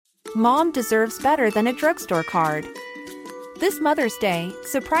Mom deserves better than a drugstore card. This Mother's Day,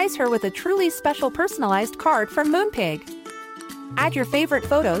 surprise her with a truly special personalized card from Moonpig. Add your favorite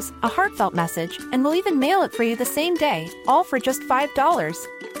photos, a heartfelt message, and we'll even mail it for you the same day, all for just $5.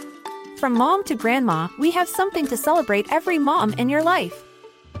 From mom to grandma, we have something to celebrate every mom in your life.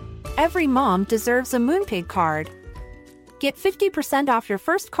 Every mom deserves a Moonpig card. Get 50% off your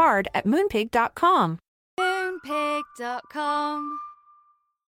first card at moonpig.com. Moonpig.com.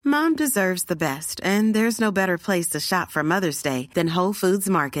 Mom deserves the best, and there's no better place to shop for Mother's Day than Whole Foods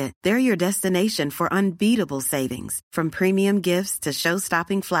Market. They're your destination for unbeatable savings, from premium gifts to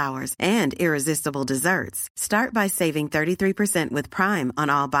show-stopping flowers and irresistible desserts. Start by saving 33% with Prime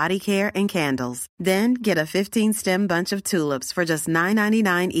on all body care and candles. Then get a 15-stem bunch of tulips for just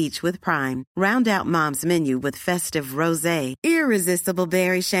 $9.99 each with Prime. Round out Mom's menu with festive rosé, irresistible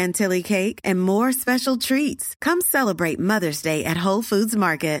berry chantilly cake, and more special treats. Come celebrate Mother's Day at Whole Foods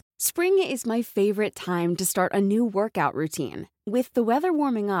Market. Spring is my favorite time to start a new workout routine. With the weather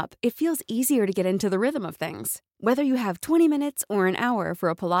warming up, it feels easier to get into the rhythm of things. Whether you have 20 minutes or an hour for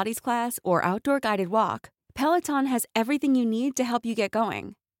a Pilates class or outdoor guided walk, Peloton has everything you need to help you get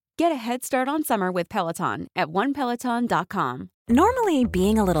going. Get a head start on summer with Peloton at onepeloton.com. Normally,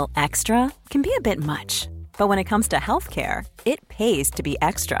 being a little extra can be a bit much. But when it comes to healthcare, it pays to be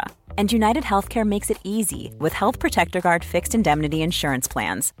extra. And United Healthcare makes it easy with Health Protector Guard fixed indemnity insurance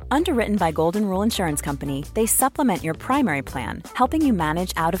plans. Underwritten by Golden Rule Insurance Company, they supplement your primary plan, helping you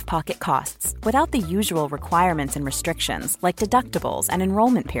manage out-of-pocket costs without the usual requirements and restrictions like deductibles and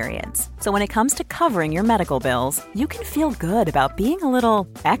enrollment periods. So when it comes to covering your medical bills, you can feel good about being a little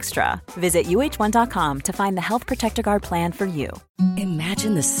extra. Visit uh1.com to find the Health Protector Guard plan for you.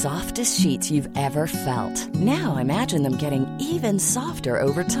 Imagine the softest sheets you've ever felt. Now imagine them getting even softer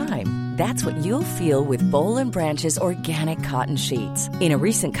over time. That's what you'll feel with Boll & Branch's organic cotton sheets. In a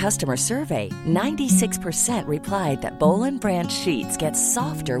recent customer survey, 96% replied that Boll & Branch sheets get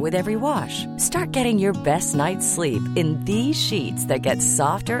softer with every wash. Start getting your best night's sleep in these sheets that get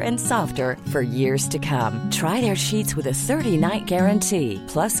softer and softer for years to come. Try their sheets with a 30-night guarantee.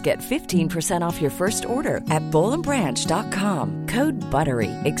 Plus, get 15% off your first order at bollandbranch.com. Code BUTTERY.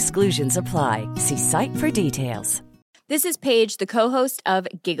 Exclusions apply. See site for details. This is Paige, the co-host of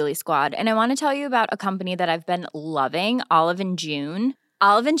Giggly Squad, and I want to tell you about a company that I've been loving, Olive & June.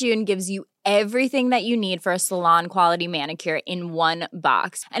 Olive & June gives you everything that you need for a salon-quality manicure in one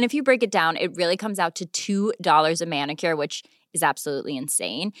box. And if you break it down, it really comes out to $2 a manicure, which is absolutely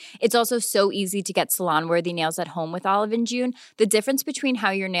insane. It's also so easy to get salon-worthy nails at home with Olive & June. The difference between how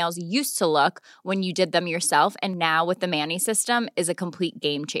your nails used to look when you did them yourself and now with the Mani system is a complete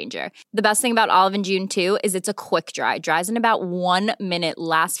game changer. The best thing about Olive & June, too, is it's a quick dry. Dries in about 1 minute,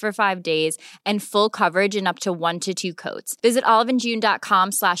 lasts for 5 days, and full coverage in up to 1 to 2 coats. Visit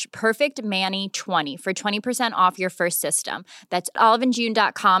oliveandjune.com/perfectmani20 for 20% off your first system. That's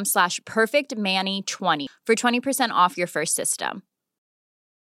oliveandjune.com/perfectmani20 for 20% off your first system.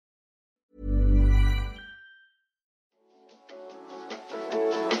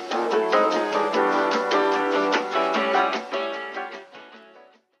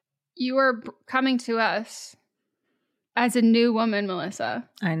 You are coming to us as a new woman, Melissa.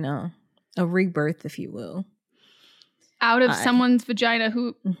 I know. A rebirth, if you will. Out of someone's vagina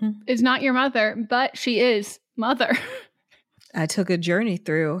who is not your mother, but she is mother. I took a journey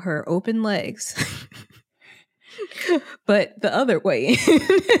through her open legs. But the other way.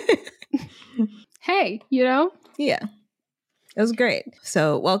 Hey, you know? Yeah. It was great.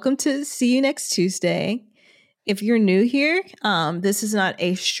 So welcome to See You Next Tuesday. If you're new here, this is not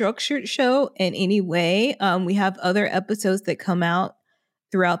a structured show in any way. We have other episodes that come out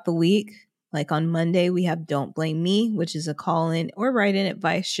throughout the week. Like on Monday, we have Don't Blame Me, which is a call-in or write-in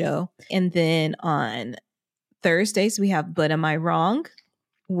advice show. And then on Thursdays, we have But Am I Wrong?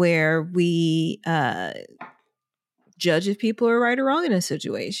 Where we judge if people are right or wrong in a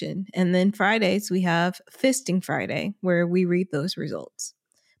situation. And then Fridays, we have Fisting Friday, where we read those results.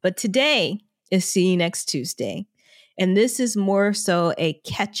 But today is See You Next Tuesday. And this is more so a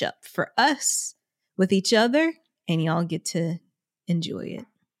catch-up for us with each other, and y'all get to enjoy it.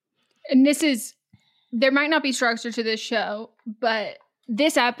 And there might not be structure to this show, but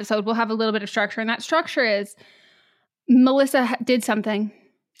this episode will have a little bit of structure. And that structure is Melissa did something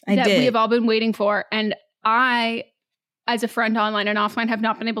we have all been waiting for. And I, as a friend online and offline, have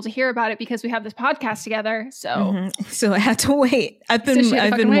not been able to hear about it because we have this podcast together. So, so I had to wait. I've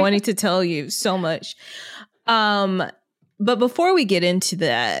been wanting to tell you so much. But before we get into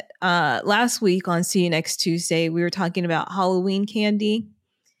that, last week on See You Next Tuesday, we were talking about Halloween candy,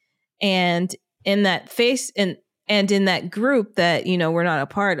 and in that face, and And in that group that, we're not a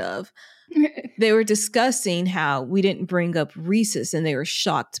part of, they were discussing how we didn't bring up Reese's and they were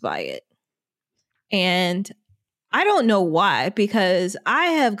shocked by it. And I don't know why, because I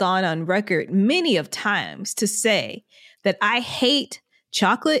have gone on record many of times to say that I hate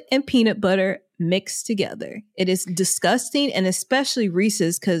chocolate and peanut butter mixed together. It is disgusting, and especially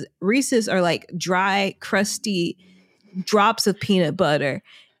Reese's, because Reese's are like dry, crusty drops of peanut butter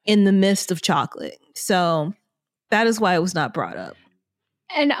in the midst of chocolate. So that is why it was not brought up.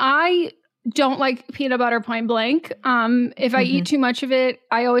 And I don't like peanut butter point blank. If I eat too much of it,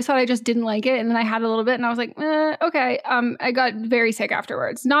 I always thought I just didn't like it. And then I had a little bit and I was like, okay. I got very sick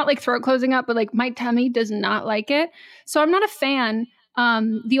afterwards. Not like throat closing up, but like my tummy does not like it. So I'm not a fan.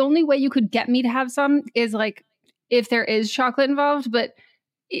 The only way you could get me to have some is like if there is chocolate involved, but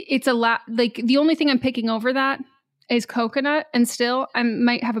it's a lot. Like the only thing I'm picking over that is coconut, and still I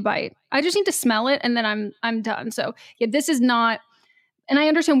might have a bite. I just need to smell it and then I'm done. So yeah, this is not. And I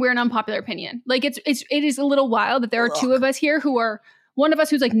understand we're an unpopular opinion. Like it is a little wild that there are two of us here who are one of us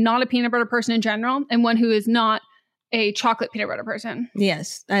who's like not a peanut butter person in general, and one who is not a chocolate peanut butter person.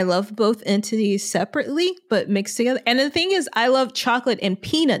 Yes, I love both entities separately, but mixed together. And the thing is, I love chocolate and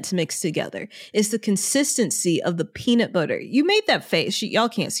peanuts mixed together. It's the consistency of the peanut butter. You made that face. Y'all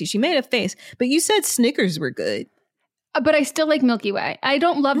can't see. She made a face, but you said Snickers were good. But I still like Milky Way. I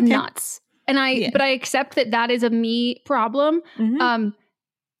don't love nuts. And but I accept that is a me problem.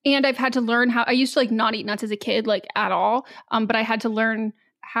 And I've had to learn how. I used to like not eat nuts as a kid, like at all. But I had to learn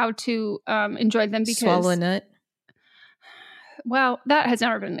how to enjoy them because swallow a nut. Well, that has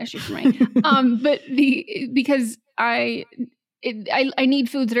never been an issue for me. But because I need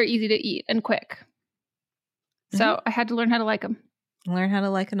foods that are easy to eat and quick. So I had to learn how to like them. Learn how to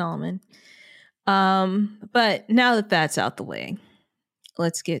like an almond. But now that that's out the way,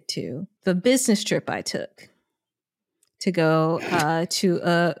 let's get to the business trip I took to go to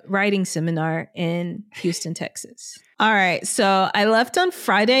a writing seminar in Houston, Texas. All right. So I left on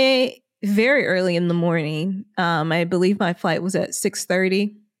Friday very early in the morning. I believe my flight was at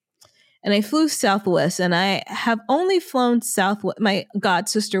 6:30. And I flew Southwest, and I have only flown Southwest. My god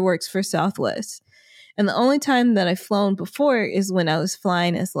sister works for Southwest. And the only time that I've flown before is when I was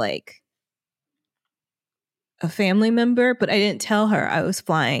flying as like a family member, but I didn't tell her I was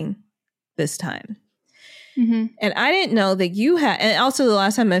flying this time. And I didn't know that you had, and also the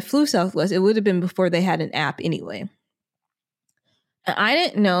last time I flew Southwest, it would have been before they had an app anyway. And I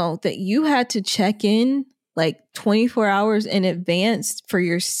didn't know that you had to check in like 24 hours in advance for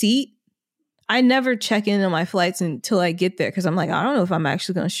your seat. I never check in on my flights until I get there because I'm like, I don't know if I'm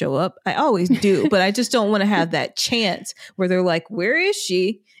actually going to show up. I always do, but I just don't want to have that chance where they're like, where is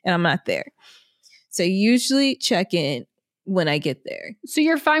she? And I'm not there. So usually check in when I get there. So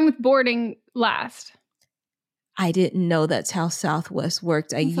you're fine with boarding last? I didn't know that's how Southwest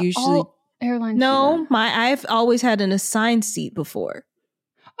worked. I usually all airlines. I've always had an assigned seat before.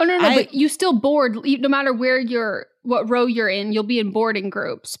 Oh no, but you still board no matter what row you're in. You'll be in boarding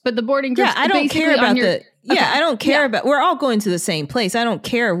groups, but the boarding groups. Yeah, I don't care about I don't care about. We're all going to the same place. I don't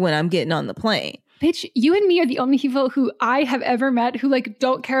care when I'm getting on the plane. Bitch, you and me are the only people who I have ever met who like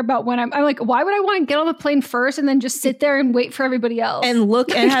don't care about when I'm like, why would I want to get on the plane first and then just sit there and wait for everybody else? And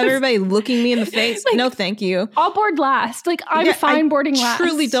look and have everybody looking me in the face? Like, no, thank you. I'll board last. Like I'm fine boarding last. I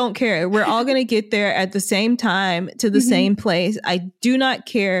truly don't care. We're all going to get there at the same time to the same place. I do not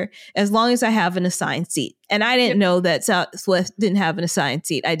care as long as I have an assigned seat. And I didn't know that Southwest didn't have an assigned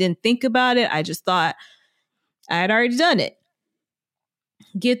seat. I didn't think about it. I just thought I had already done it.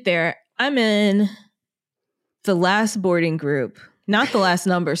 Get there. I'm in the last boarding group, not the last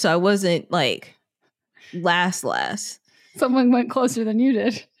number. So I wasn't like last. Someone went closer than you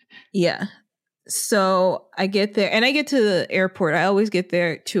did. Yeah. So I get there and I get to the airport. I always get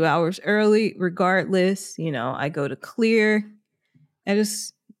there 2 hours early, regardless. I go to clear. I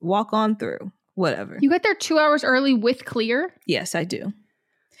just walk on through, whatever. You get there 2 hours early with clear? Yes, I do.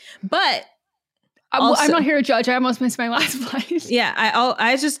 But also, I'm not here to judge. I almost missed my last flight. Yeah,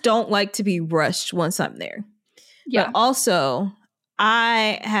 I just don't like to be rushed once I'm there. Yeah. But also,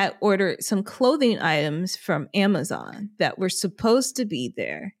 I had ordered some clothing items from Amazon that were supposed to be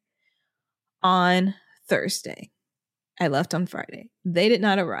there on Thursday. I left on Friday. They did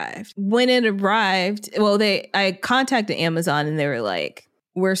not arrive. When it arrived, I contacted Amazon and they were like,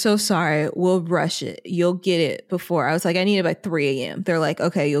 we're so sorry. We'll rush it. You'll get it before. I was like, I need it by 3 a.m. They're like,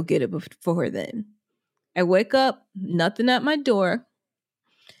 okay, you'll get it before then. I wake up, nothing at my door.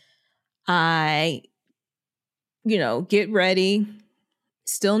 I, get ready.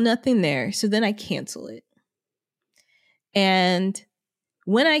 Still nothing there. So then I cancel it. And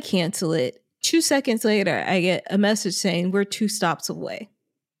when I cancel it, 2 seconds later, I get a message saying we're 2 stops away.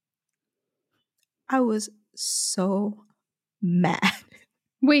 I was so mad.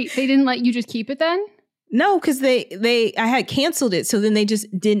 Wait, they didn't let you just keep it then? No, because I had canceled it, so then they just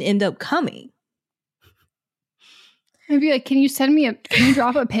didn't end up coming. I'd be like, can you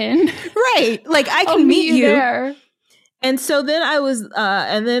drop a pin? Right. Like, I can meet you there. And so then I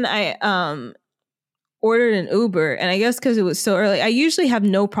ordered an Uber, and I guess because it was so early, I usually have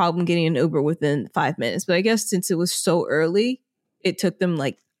no problem getting an Uber within 5 minutes, but I guess since it was so early, it took them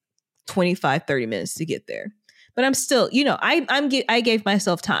like 25, 30 minutes to get there. But I'm still, I gave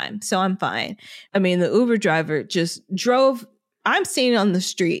myself time, so I'm fine. I mean, the Uber driver just drove. I'm standing on the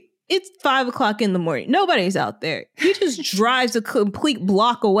street. It's 5 o'clock in the morning. Nobody's out there. He just drives a complete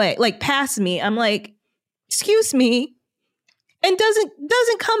block away, like past me. I'm like, excuse me, and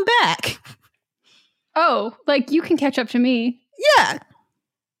doesn't come back. Oh, like you can catch up to me. Yeah.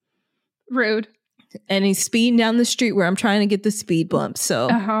 Rude. And he's speeding down the street where I'm trying to get the speed bump. So.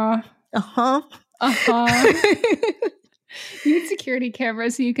 You need security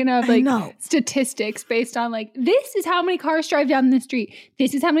cameras so you can have statistics based on like, this is how many cars drive down the street.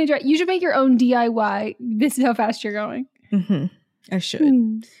 This is how many drive. You should make your own DIY. This is how fast you're going. Mm-hmm. I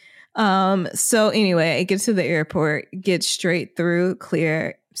should. So anyway, I get to the airport, get straight through,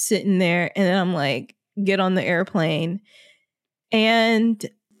 clear, sitting there, and then I'm like, get on the airplane, and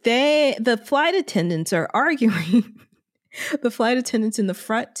the flight attendants are arguing. The flight attendants in the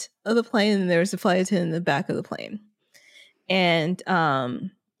front of the plane, and there's a flight attendant in the back of the plane. And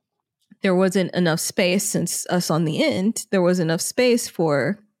there wasn't enough space, since us on the end, there wasn't enough space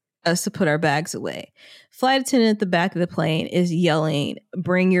for us to put our bags away. Flight attendant at the back of the plane is yelling,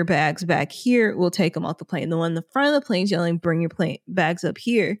 bring your bags back here, we'll take them off the plane. The one in the front of the plane is yelling, bring your bags up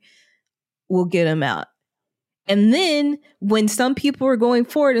here, we'll get them out. And then when some people were going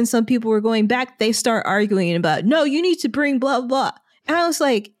forward and some people were going back, they start arguing about, no, you need to bring blah, blah. And I was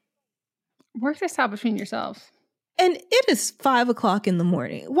like, work this out between yourselves. And it is 5 o'clock in the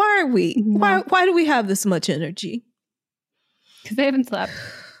morning. Why do we have this much energy? Because they haven't slept.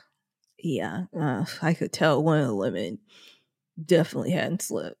 Yeah, I could tell one of the women definitely hadn't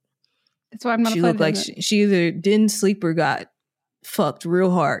slept. That's why I'm not. She looked like she either didn't sleep or got fucked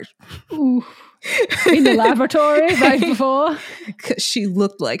real hard. Ooh. In the laboratory right before. Because she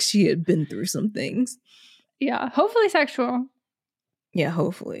looked like she had been through some things. Yeah, hopefully sexual. Yeah,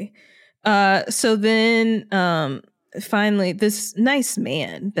 hopefully. So then finally, this nice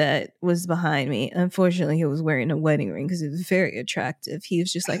man that was behind me, unfortunately, he was wearing a wedding ring because he was very attractive. He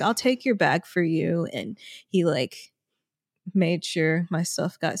was just like, I'll take your bag for you. And he like made sure my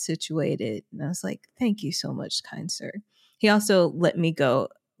stuff got situated. And I was like, thank you so much, kind sir. He also let me go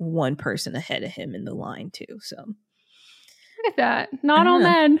one person ahead of him in the line too. So look at that. Not all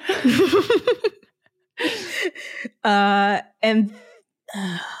men.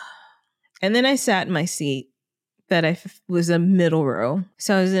 And then I sat in my seat that was a middle row.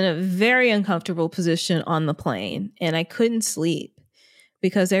 So I was in a very uncomfortable position on the plane, and I couldn't sleep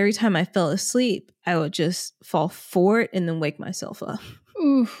because every time I fell asleep, I would just fall forward and then wake myself up.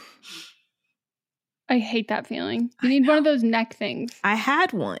 Oof. I hate that feeling. You need one of those neck things. I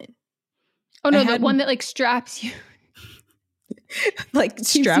had one. Oh no, the one that like straps you. Like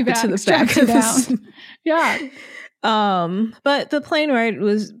strap it to the back of the Yeah. But the plane ride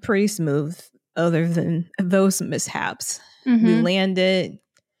was pretty smooth other than those mishaps. Mm-hmm. We landed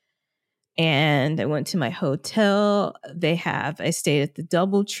and I went to my hotel. I stayed at the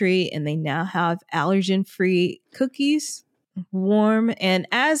DoubleTree, and they now have allergen-free cookies, warm. And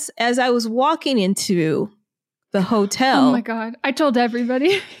as I was walking into the hotel, oh my God, I told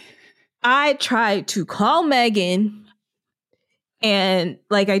everybody. I tried to call Megan. And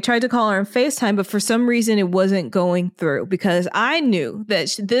like I tried to call her on FaceTime, but for some reason it wasn't going through because I knew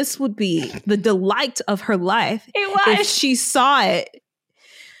that this would be the delight of her life. It was. If she saw it.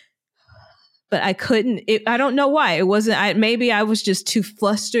 But I couldn't. I don't know why. It wasn't. Maybe I was just too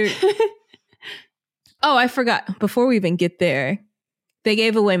flustered. Oh, I forgot. Before we even get there, they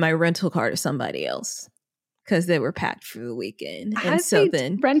gave away my rental car to somebody else because they were packed for the weekend. And so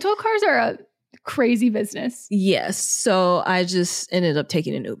then rental cars are a crazy business. Yes. So I just ended up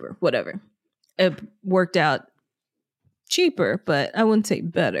taking an Uber, whatever. It worked out cheaper, but I wouldn't say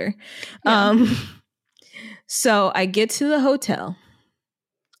better. Yeah. So I get to the hotel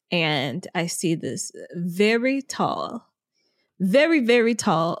and I see this very tall, very, very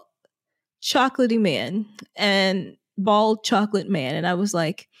tall, chocolatey man and bald chocolate man. And I was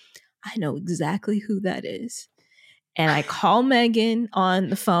like, I know exactly who that is. And I call Megan on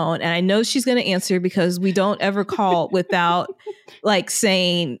the phone, and I know she's going to answer because we don't ever call without like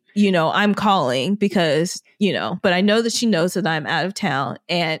saying, I'm calling because, but I know that she knows that I'm out of town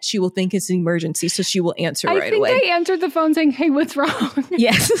and she will think it's an emergency. So she will answer right away. I think I answered the phone saying, hey, what's wrong?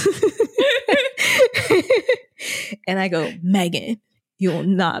 Yes. And I go, Megan, you will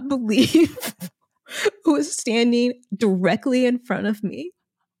not believe who was standing directly in front of me.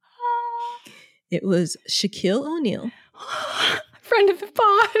 It was Shaquille O'Neal. Friend of the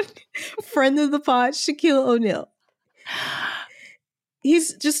pod. Friend of the pod, Shaquille O'Neal.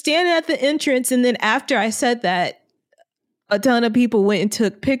 He's just standing at the entrance. And then after I said that, a ton of people went and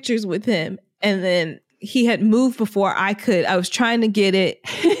took pictures with him. And then he had moved before I could. I was trying to get it.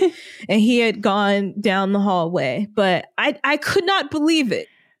 And he had gone down the hallway. But I could not believe it.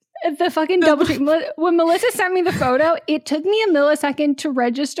 The fucking double check. When Melissa sent me the photo, it took me a millisecond to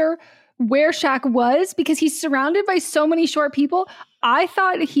register where Shaq was because he's surrounded by so many short people. I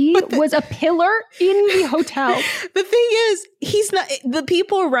thought he was a pillar in the hotel. The thing is, he's not. The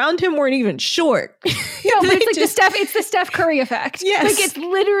people around him weren't even short. No, but it's the Steph Curry effect. Yes, like it's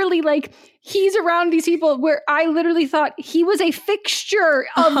literally like he's around these people where I literally thought he was a fixture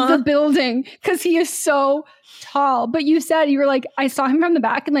of the building because he is so tall. But you were like, I saw him from the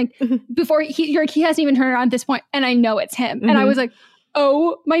back, and like before he hasn't even turned around at this point, and I know it's him, and I was like,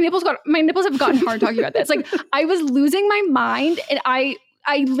 oh, my nipples have gotten hard talking about this. Like I was losing my mind, and I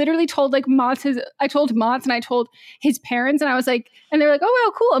literally told like I told Mott's and I told his parents, and I was like, and they were like, oh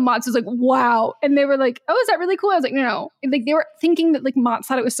well, cool. And Mott's was like, wow. And they were like, oh, is that really cool? I was like, no. And, like they were thinking that like Mott's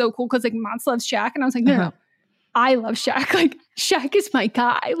thought it was so cool because like Mott's loves Shaq, and I was like, no. I love Shaq. Like Shaq is my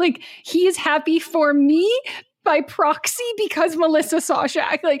guy. Like he is happy for me by proxy because Melissa saw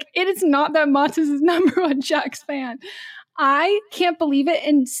Shaq. Like it is not that Mott's is his number one Shaq's fan. I can't believe it.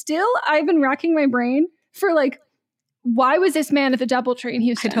 And still, I've been racking my brain for like, why was this man at the DoubleTree in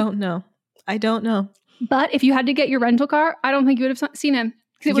Houston? I don't know. But if you had to get your rental car, I don't think you would have seen him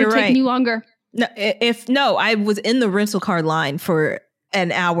because it would have taken you longer. No, I was in the rental car line for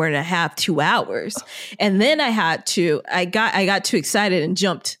an hour and a half, 2 hours. And then I got too excited and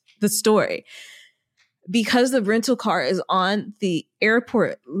jumped the story. Because the rental car is on the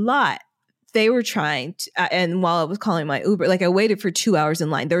airport lot, they were trying to, and while I was calling my Uber, like I waited for 2 hours in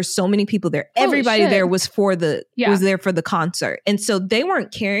line. There were so many people there. Everybody there was was there for the concert. And so they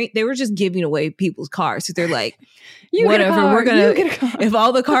weren't caring. They were just giving away people's cars. So they're like, whatever, we're going to, if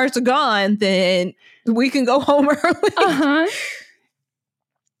all the cars are gone, then we can go home early.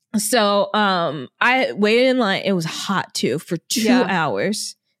 So I waited in line. It was hot too for 2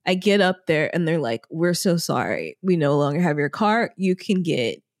 hours. I get up there and they're like, we're so sorry. We no longer have your car. You can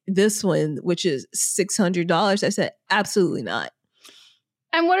get this one, which is $600. I said, absolutely not.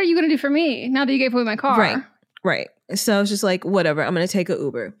 And what are you going to do for me now that you gave away my car? Right. So I was just like, whatever, I'm going to take an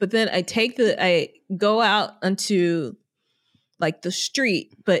Uber. But then I go out onto like the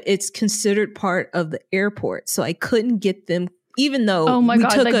street, but it's considered part of the airport. So I couldn't get them, even though we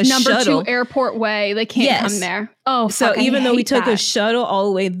took a number shuttle. 2 airport way. They can't come there. Oh, so even though we took a shuttle all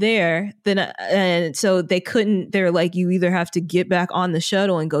the way there, then and so they couldn't. They're like, you either have to get back on the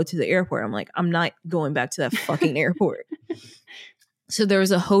shuttle and go to the airport. I'm like, I'm not going back to that fucking airport. So there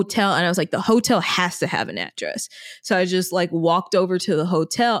was a hotel, and I was like, the hotel has to have an address. So I just like walked over to the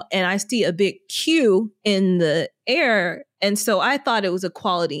hotel, and I see a big queue in the air, and so I thought it was a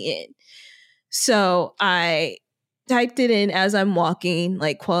Quality Inn. So I typed it in as I'm walking,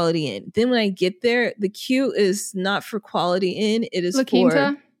 like Quality Inn. Then when I get there, the queue is not for Quality Inn. It is La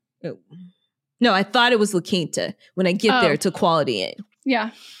Quinta? No, I thought it was La Quinta. When I get there, it's a Quality Inn.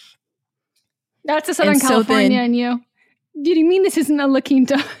 Yeah. That's a Southern California in you. Did you mean this isn't a La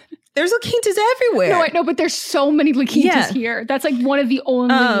Quinta? There's La Quintas everywhere. No, I know, but there's so many La Quintas here. That's like one of the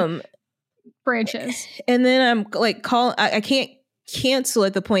only branches. And then I'm like calling. I can't cancel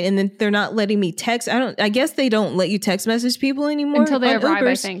at the point, and then they're not letting me text. I guess they don't let you text message people anymore until they arrive,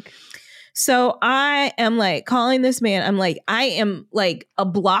 I think. So I am like calling this man. I'm like, I am like a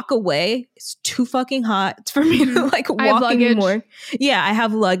block away. It's too fucking hot for me to like walk anymore. Yeah, I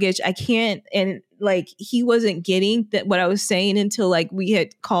have luggage. I can't. And like he wasn't getting that what I was saying until like we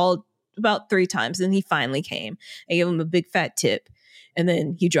had called about 3 times, and he finally came. I gave him a big fat tip, and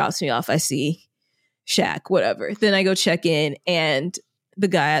then he drops me off. I see Shaq, whatever. Then I go check in, and the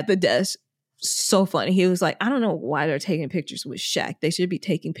guy at the desk, so funny. He was like, I don't know why they're taking pictures with Shaq. They should be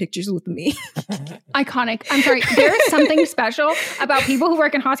taking pictures with me. Iconic. I'm sorry. There is something special about people who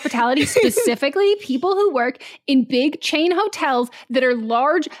work in hospitality, specifically people who work in big chain hotels that are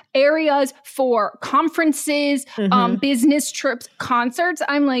large areas for conferences, business trips, concerts.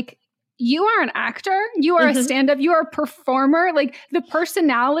 I'm like, you are an actor, you are a stand-up, you are a performer. Like the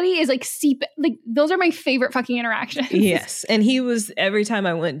personality is like those are my favorite fucking interactions. Yes. And he was, every time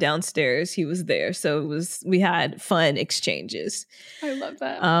I went downstairs, he was there. So we had fun exchanges. I love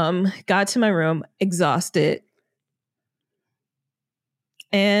that. Got to my room, exhausted.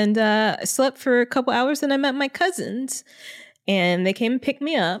 And I slept for a couple hours and I met my cousins. And they came and picked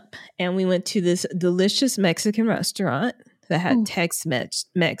me up. And we went to this delicious Mexican restaurant that had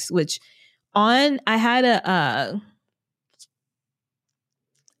Tex-Mex, which I had a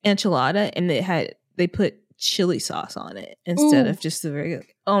enchilada, and they put chili sauce on it instead of just the regular.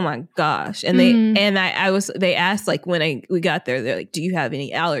 Oh my gosh! And they asked, like, when we got there, they're like, "Do you have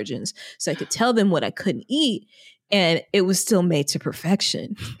any allergens?" So I could tell them what I couldn't eat, and it was still made to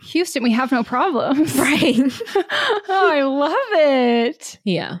perfection. Houston, we have no problems, right? Oh, I love it.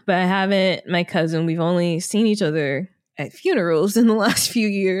 Yeah, but I haven't. My cousin, we've only seen each other at funerals in the last few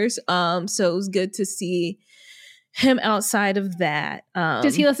years. So it was good to see him outside of that.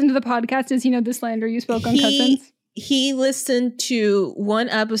 Does he listen to the podcast? Does he know the slander you spoke on cousins? He listened to one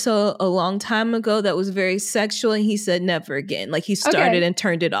episode a long time ago that was very sexual, and he said never again. Like he started and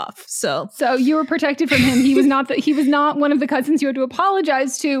turned it off. So you were protected from him. He was not one of the cousins you had to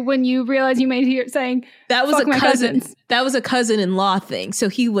apologize to when you realized you made it saying that was fuck a cousin. Cousins. That was a cousin-in-law thing. So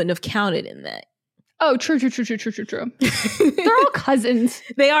he wouldn't have counted in that. Oh, true. They're all cousins.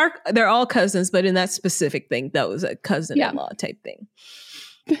 They're all cousins, but in that specific thing, that was a cousin-in-law type thing.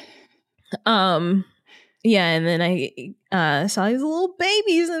 Yeah, and then I saw these little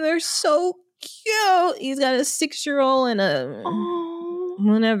babies, and they're so cute. He's got a 6-year-old and a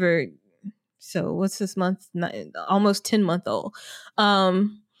whenever. So what's this month? Almost 10-month-old.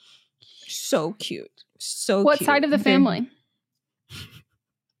 So cute. So what cute. side of the family?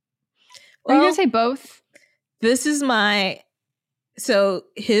 Well, are you gonna say both? This is so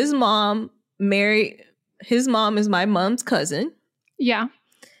his mom is my mom's cousin. Yeah.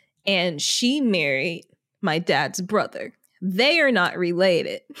 And she married my dad's brother. They are not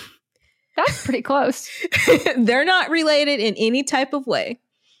related. That's pretty close. They're not related in any type of way.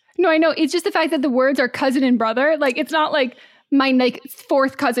 No, I know. It's just the fact that the words are cousin and brother. Like, it's not like my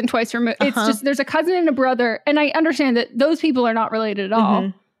fourth cousin twice removed. It's just there's a cousin and a brother. And I understand that those people are not related at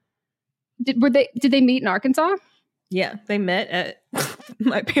all. Did they meet in Arkansas? Yeah, they met at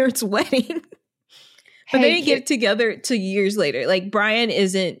my parents' wedding. But they didn't get together till years later. Like, Brian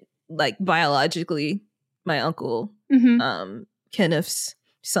isn't like biologically my uncle Kenneth's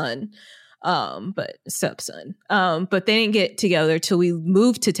son, but stepson. But they didn't get together till we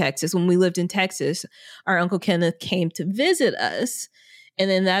moved to Texas. When we lived in Texas, our Uncle Kenneth came to visit us. And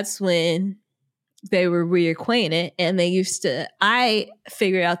then that's when they were reacquainted, and I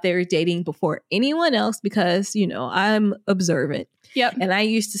figured out they were dating before anyone else because, I'm observant. Yep. And I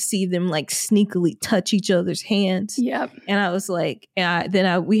used to see them like sneakily touch each other's hands. Yep. And I was like,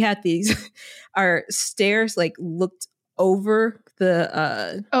 we had our stairs like looked over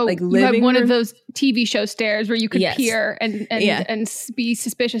the like living you have one room. Of those TV show stairs where you could peer and be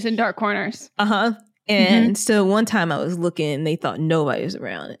suspicious in dark corners. And so one time I was looking and they thought nobody was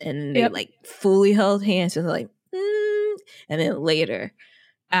around, and they like fully held hands and like, and then later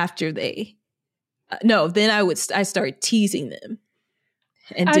after then I started teasing them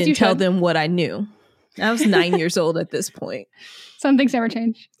and didn't tell them what I knew. I was 9 years old at this point. Some things never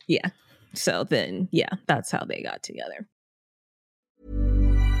change. Yeah. So then, that's how they got together.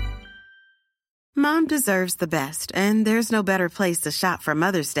 Mom deserves the best, and there's no better place to shop for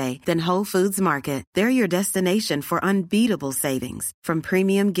Mother's Day than Whole Foods Market. They're your destination for unbeatable savings, from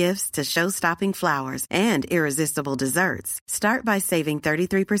premium gifts to show-stopping flowers and irresistible desserts. Start by saving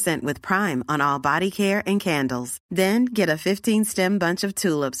 33% with Prime on all body care and candles. Then get a 15-stem bunch of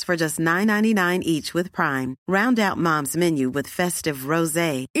tulips for just $9.99 each with Prime. Round out Mom's menu with festive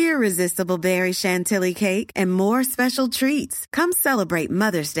rosé, irresistible berry chantilly cake, and more special treats. Come celebrate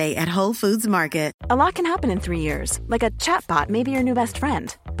Mother's Day at Whole Foods Market. A lot can happen in 3 years, like a chatbot may be your new best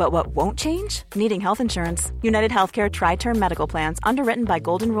friend. But what won't change? Needing health insurance. United Healthcare Tri-Term Medical Plans, underwritten by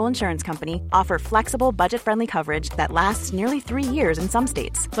Golden Rule Insurance Company, offer flexible, budget-friendly coverage that lasts nearly 3 years in some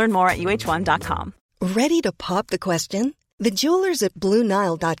states. Learn more at uh1.com. Ready to pop the question? The jewelers at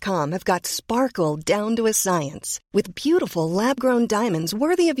BlueNile.com have got sparkle down to a science with beautiful lab-grown diamonds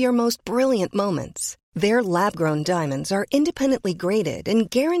worthy of your most brilliant moments. Their lab-grown diamonds are independently graded and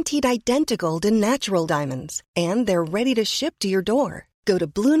guaranteed identical to natural diamonds, and they're ready to ship to your door. Go to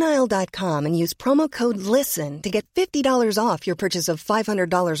BlueNile.com and use promo code LISTEN to get $50 off your purchase of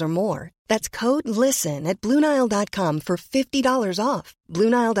 $500 or more. That's code LISTEN at BlueNile.com for $50 off.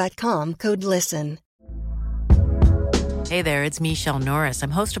 BlueNile.com, code LISTEN. Hey there, it's Michelle Norris.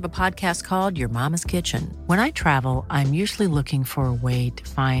 I'm host of a podcast called Your Mama's Kitchen. When I travel, I'm usually looking for a way to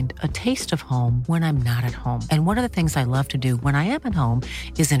find a taste of home when I'm not at home. And one of the things I love to do when I am at home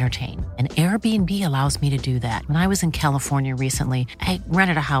is entertain. And Airbnb allows me to do that. When I was in California recently, I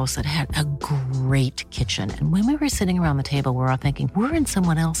rented a house that had a great kitchen. And when we were sitting around the table, we're all thinking, we're in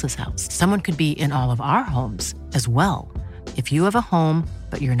someone else's house. Someone could be in all of our homes as well. If you have a home,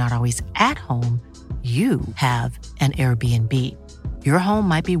 but you're not always at home, you have an Airbnb. Your home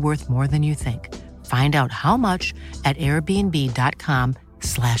might be worth more than you think. Find out how much at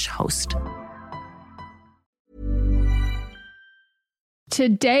airbnb.com/host.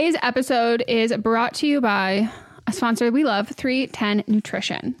 Today's episode is brought to you by a sponsor we love, 310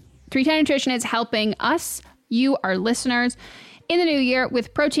 Nutrition. 310 Nutrition is helping us, you, our listeners, in the new year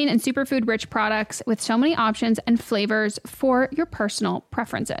with protein and superfood-rich products with so many options and flavors for your personal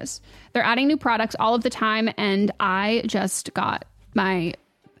preferences. They're adding new products all of the time, and I just got I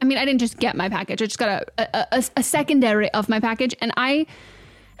didn't just get my package. I just got a secondary of my package, and I,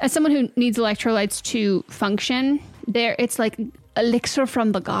 as someone who needs electrolytes to function, it's like elixir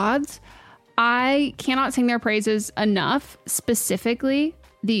from the gods. I cannot sing their praises enough, specifically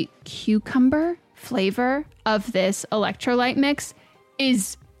the cucumber flavor of this electrolyte mix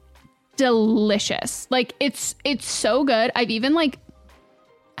is delicious. Like it's so good. I've even like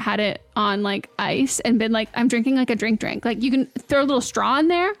had it on like ice and been like, I'm drinking like a drink. Like you can throw a little straw in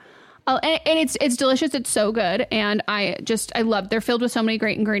there. And it's delicious. It's so good. And I love, they're filled with so many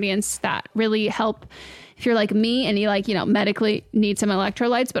great ingredients that really help if you're like me and you medically need some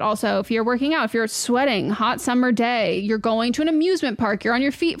electrolytes, but also if you're working out, if you're sweating, hot summer day, you're going to an amusement park, you're on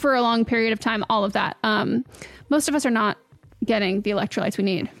your feet for a long period of time, all of that. Most of us are not getting the electrolytes we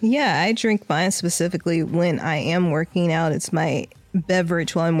need. Yeah, I drink mine specifically when I am working out. It's my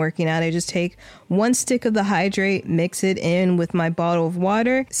beverage while I'm working out. I just take 1 stick of the hydrate, mix it in with my bottle of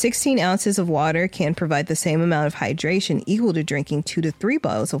water. 16 ounces of water can provide the same amount of hydration equal to drinking 2 to 3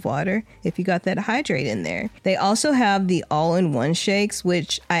 bottles of water if you got that hydrate in there. They also have the all-in-one shakes,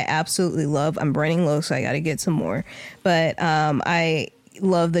 which I absolutely love. I'm running low, so I got to get some more. But I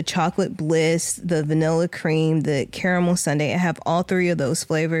love the chocolate bliss, the vanilla cream, the caramel sundae. I have all 3 of those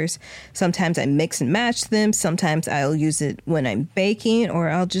flavors. Sometimes I mix and match them. Sometimes I'll use it when I'm baking, or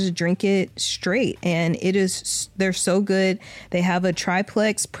I'll just drink it straight. And they're so good. They have a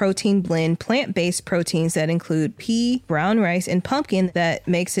triplex protein blend, plant-based proteins that include pea, brown rice, and pumpkin that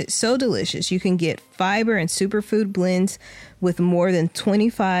makes it so delicious. You can get fiber and superfood blends with more than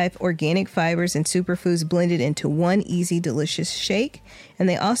 25 organic fibers and superfoods blended into one easy, delicious shake. And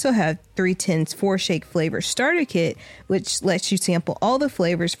they also have 310's 4-shake flavor starter kit, which lets you sample all the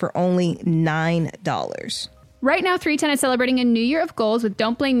flavors for only $9. Right now, 310 is celebrating a new year of goals with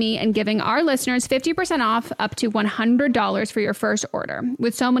Don't Blame Me and giving our listeners 50% off up to $100 for your first order.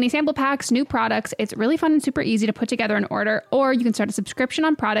 With so many sample packs, new products, it's really fun and super easy to put together an order, or you can start a subscription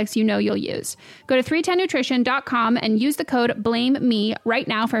on products you know you'll use. Go to 310nutrition.com and use the code BLAMEME right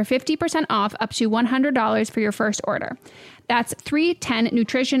now for 50% off up to $100 for your first order. That's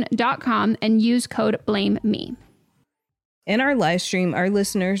 310nutrition.com and use code BLAMEME. In our live stream, our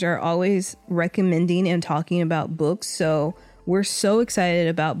listeners are always recommending and talking about books. So we're so excited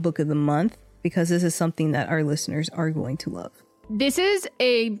about Book of the Month because this is something that our listeners are going to love. This is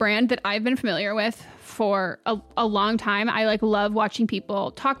a brand that I've been familiar with for a long time. I love watching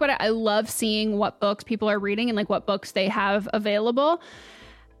people talk about it. I love seeing what books people are reading and what books they have available.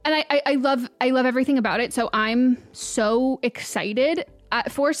 And I love everything about it. So I'm so excited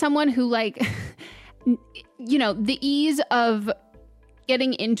for someone who the ease of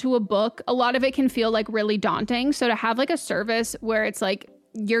getting into a book, a lot of it can feel really daunting. So to have a service where it's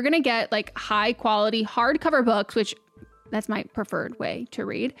you're going to get high quality hardcover books, which that's my preferred way to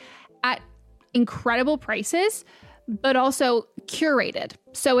read, at incredible prices, but also curated.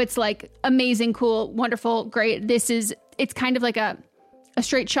 So it's amazing, cool, wonderful, great. It's kind of a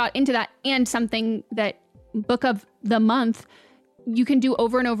straight shot into that, and something that Book of the Month you can do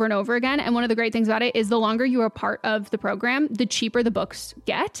over and over and over again. And one of the great things about it is the longer you are part of the program, the cheaper the books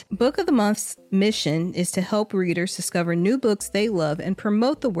get. Book of the Month's mission is to help readers discover new books they love and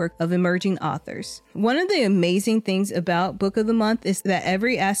promote the work of emerging authors. One of the amazing things about Book of the Month is that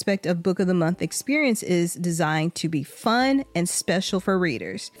every aspect of Book of the Month experience is designed to be fun and special for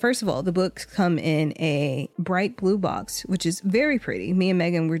readers. First of all, the books come in a bright blue box, which is very pretty. Me and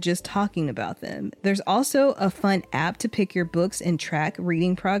Megan were just talking about them. There's also a fun app to pick your books and track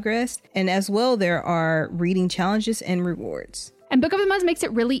reading progress. And as well, there are reading challenges and rewards. And Book of the Month makes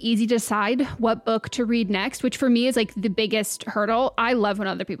it really easy to decide what book to read next, which for me is like the biggest hurdle. I love when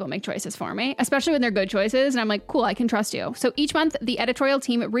other people make choices for me, especially when they're good choices. And I'm like, cool, I can trust you. So each month, the editorial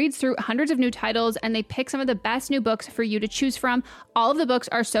team reads through hundreds of new titles and they pick some of the best new books for you to choose from. All of the books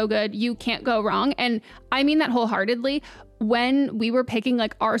are so good. You can't go wrong. And I mean that wholeheartedly. When we were picking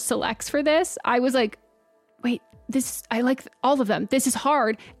like our selects for this, I was like, wait, I like all of them. This is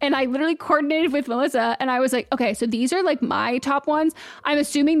hard. And I literally coordinated with Melisa and I was like, okay, so these are like my top ones. I'm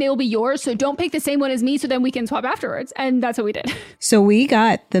assuming they will be yours. So don't pick the same one as me so then we can swap afterwards. And that's what we did. So we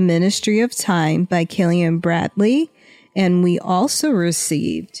got The Ministry of Time by Killian Bradley. And we also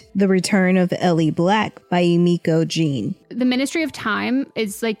received The Return of Ellie Black by Emiko Jean. The Ministry of Time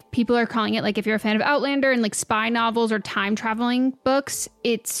is like, people are calling it, like if you're a fan of Outlander and like spy novels or time traveling books,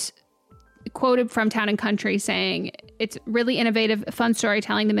 it's quoted from Town and Country saying it's really innovative, fun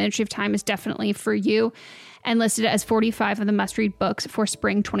storytelling. The Ministry of Time is definitely for you, and listed as 45 of the must-read books for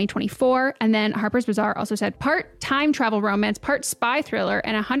spring 2024. And then Harper's Bazaar also said part time travel romance, part spy thriller,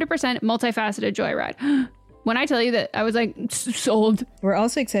 and 100% multifaceted joyride. When I tell you that, I was like, sold. We're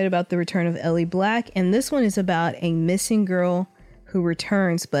also excited about The Return of Ellie Black, and this one is about a missing girl who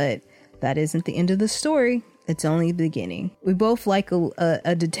returns, but that isn't the end of the story. It's only the beginning. We both like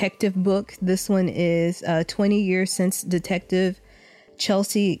a detective book. This one is 20 years since Detective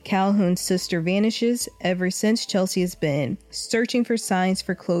Chelsea Calhoun's sister vanishes. Ever since, Chelsea has been searching for signs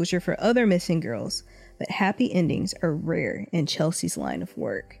for closure for other missing girls, but happy endings are rare in Chelsea's line of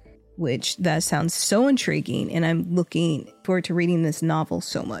work, which that sounds so intriguing, and I'm looking forward to reading this novel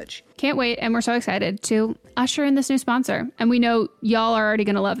so much. Can't wait, and we're so excited to usher in this new sponsor. And we know y'all are already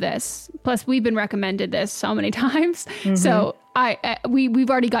going to love this. Plus, we've been recommended this so many times. Mm-hmm. So we've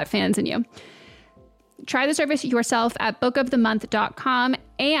already got fans in you. Try the service yourself at bookofthemonth.com,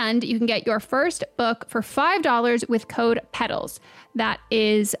 and you can get your first book for $5 with code PETALS. That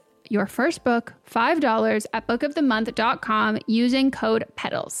is your first book, $5 at bookofthemonth.com using code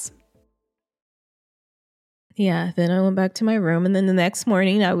PETALS. Yeah, then I went back to my room, and then the next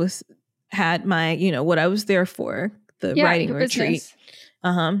morning I had my, what I was there for, the writing retreat.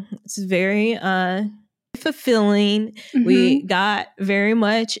 It's very fulfilling. Mm-hmm. We got very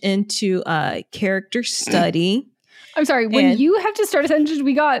much into character study. I'm sorry, when you have to start a sentence,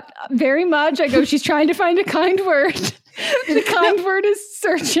 we got very much. I go, she's trying to find a kind word. The kind word is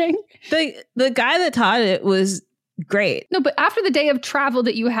searching. The guy that taught it was great. No, but after the day of travel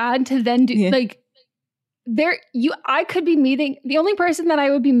that you had to then do, I could be meeting, the only person that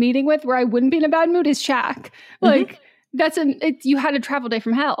I would be meeting with where I wouldn't be in a bad mood is Shaq. Like, you had a travel day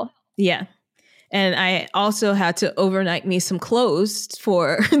from hell. Yeah. And I also had to overnight me some clothes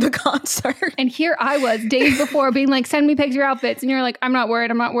for the concert. And here I was days before being like, send me pics of your outfits. And you're like, I'm not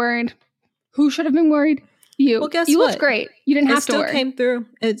worried. Who should have been worried? You. Well, guess you what? looked great. You didn't have to worry.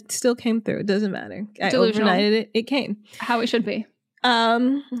 It still came through. It doesn't matter. Delusional. I overnighted it. It came. How it should be.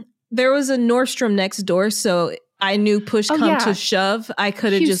 There was a Nordstrom next door, so I knew push come to shove. I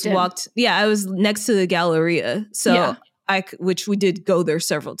could have just walked. Yeah, I was next to the Galleria. So which we did go there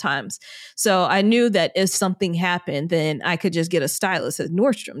several times. So I knew that if something happened, then I could just get a stylist at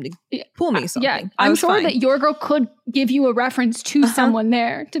Nordstrom to pull me something. Yeah, I'm sure that your girl could give you a reference to someone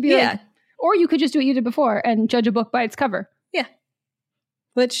there to be like, or you could just do what you did before and judge a book by its cover. Yeah.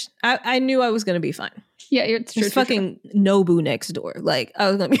 Which I knew I was going to be fine. Yeah, it's true. There's fucking Nobu next door. Like, I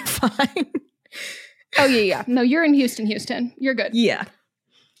was going to be fine. Oh, yeah. No, you're in Houston. You're good. Yeah.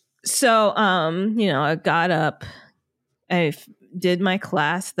 So, I got up. I did my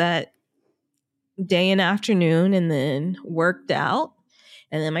class that day and afternoon and then worked out.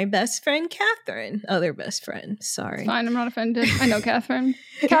 And then my best friend, Catherine, other best friend, sorry. Fine, I'm not offended. I know Catherine.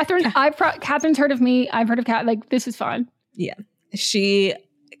 Catherine's heard of me. I've heard of Cat. Like, this is fine. Yeah. She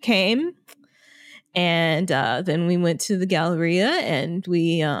came and then we went to the Galleria and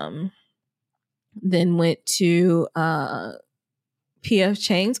we then went to P.F.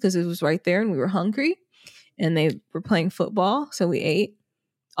 Chang's because it was right there and we were hungry. And they were playing football, so we ate.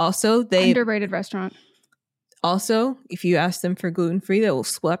 Also, underrated restaurant. Also, if you ask them for gluten-free, they will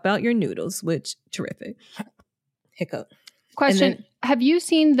swap out your noodles, which terrific. Hiccup. Question: have you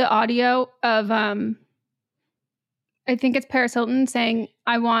seen the audio of I think it's Paris Hilton saying,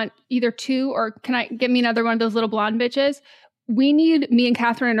 "I want either 2 or can I get me another one of those little blonde bitches?" We need me and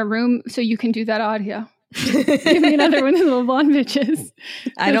Catherine in a room so you can do that audio. Give me another one of the little blonde bitches.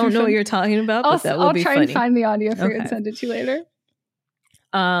 I don't know what you're talking about, but that would be funny. I'll try and find the audio for you and send it to you later.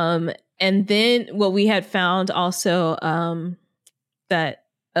 And then we had found also that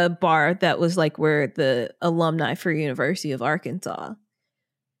a bar that was like where the alumni for University of Arkansas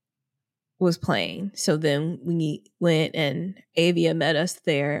was playing. So then we went and Avia met us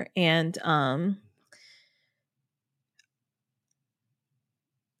there. And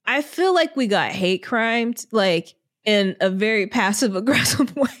I feel like we got hate crimed, like in a very passive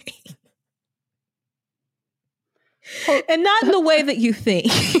aggressive way. And not in the way that you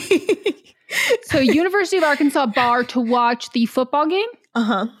think. So University of Arkansas bar to watch the football game?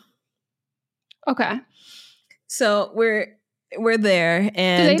 Uh-huh. Okay. So we're there,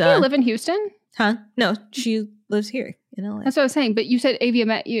 and does Avia live in Houston? Huh? No, she lives here in LA. That's what I was saying. But you said Avia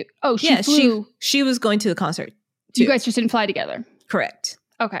met you. Oh, she flew. She was going to the concert too. You guys just didn't fly together. Correct.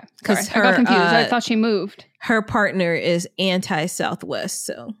 Okay. Because I got confused. I thought she moved. Her partner is anti-Southwest,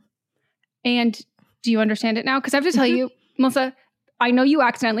 so. And do you understand it now? Because I have to tell you, Melissa, I know you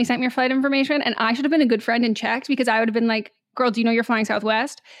accidentally sent me your flight information, and I should have been a good friend and checked, because I would have been like, girl, do you know you're flying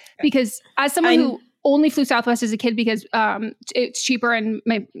Southwest? Because as someone who only flew Southwest as a kid because it's cheaper and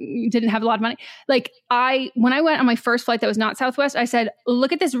didn't have a lot of money. Like when I went on my first flight that was not Southwest, I said,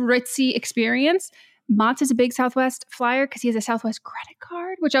 look at this ritzy experience. Mott's is a big Southwest flyer because he has a Southwest credit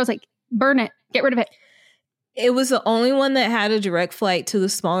card, which I was like, burn it, get rid of it. It was the only one that had a direct flight to the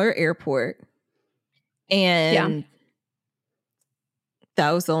smaller airport. And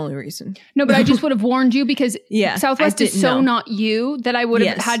that was the only reason. No, but I just would have warned you because Southwest is so not you that I would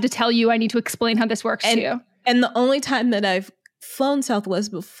have had to tell you I need to explain how this works to you. And the only time that I've flown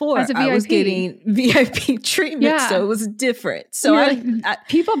Southwest before, I was getting VIP treatment, so it was different. So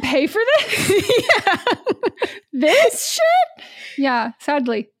people pay for this? Yeah. This shit? Yeah,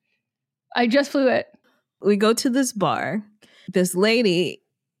 sadly. I just flew it. We go to this bar. This lady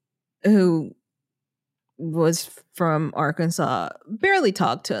who was from Arkansas barely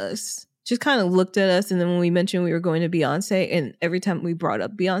talked to us. Just kind of looked at us, and then when we mentioned we were going to Beyonce, and every time we brought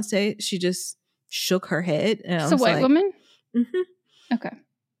up Beyonce, she just shook her head. And it's a white woman? Mm-hmm. Okay.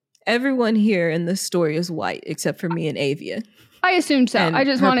 Everyone here in this story is white except for me and Avia. I assumed so. I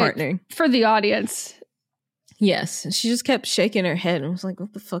just wanted for the audience. Yes. She just kept shaking her head and was like,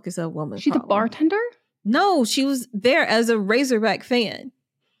 what the fuck is that woman? She the bartender? No, she was there as a Razorback fan.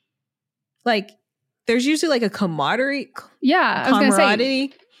 Like, there's usually like a camaraderie. Yeah, I was going to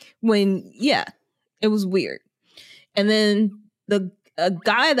say. When, it was weird. And then a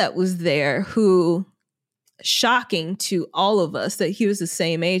guy that was there who, shocking to all of us that he was the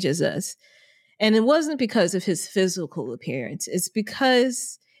same age as us. And it wasn't because of his physical appearance. It's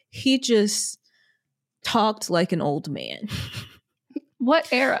because he just talked like an old man. What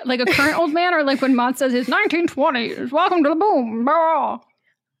era? Like a current old man, or like when Mott says his 1920s, welcome to the boom. Blah.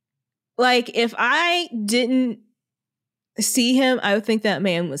 Like, if I didn't see him, I would think that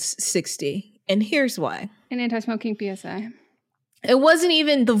man was 60. And here's why. An anti-smoking PSA. It wasn't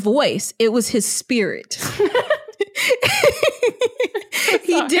even the voice. It was his spirit.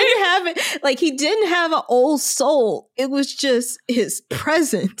 He didn't have it. Like, he didn't have an old soul. It was just his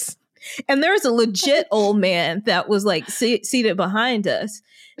presence. And there was a legit old man that was like seated behind us.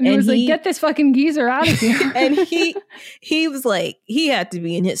 And he was like, get this fucking geezer out of here. And he was like, he had to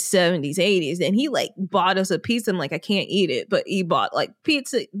be in his 70s, 80s. And he like bought us a pizza. I'm like, I can't eat it. But he bought like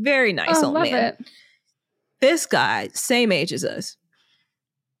pizza. Very nice old man. It. This guy, same age as us.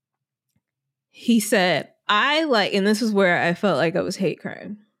 He said, and this is where I felt like I was hate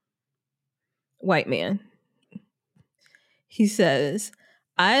crime. White man. He says,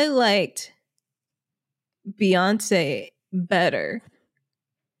 I liked Beyonce better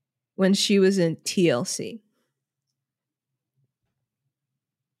when she was in TLC.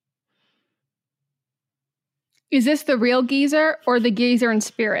 Is this the real geezer or the geezer in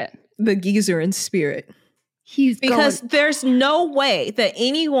spirit? The geezer in spirit. Because there's no way that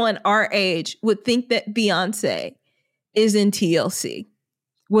anyone our age would think that Beyonce was in TLC.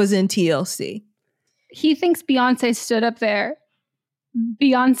 He thinks Beyonce stood up there.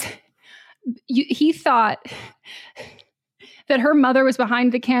 He thought that her mother was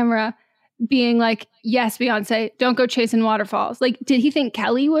behind the camera being like, yes, Beyonce, don't go chasing waterfalls. Like, did he think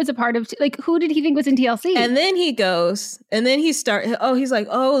Kelly was a part of, who did he think was in TLC? And then he goes, and then he's like,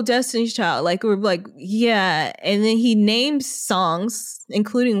 oh, Destiny's Child. Like, we're like, yeah. And then he names songs,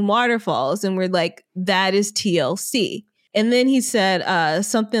 including Waterfalls. And we're like, that is TLC. And then he said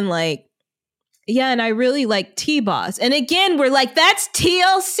something like, yeah, and I really like T-Boss. And again, we're like, that's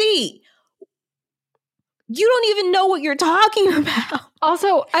TLC. You don't even know what you're talking about.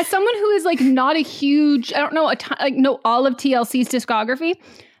 Also, as someone who is like not a huge, I don't know, know all of TLC's discography,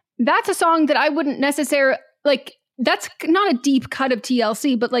 that's a song that I wouldn't necessarily, like, that's not a deep cut of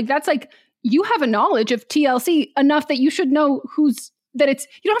TLC, but like, that's like, you have a knowledge of TLC enough that you should know you don't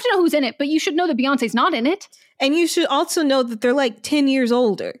have to know who's in it, but you should know that Beyonce's not in it. And you should also know that they're like 10 years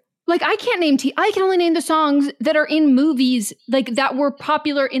older. Like, I can only name the songs that are in movies, like, that were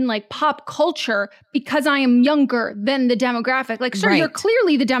popular in, like, pop culture because I am younger than the demographic. Like, sir, you're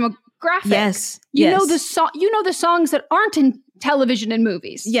clearly the demographic. Yes. You know the songs that aren't in television and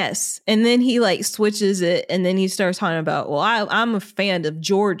movies. Yes. And then he, like, switches it, and then he starts talking about, well, I'm a fan of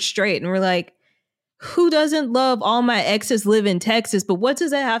George Strait. And we're like, who doesn't love All My Exes Live in Texas? But what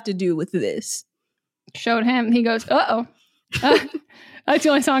does that have to do with this? Showed him. He goes, uh-oh. That's the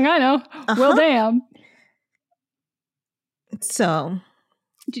only song I know. Well, damn. So.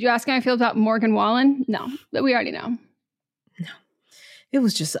 Did you ask how I feel about Morgan Wallen? No, but we already know. No. It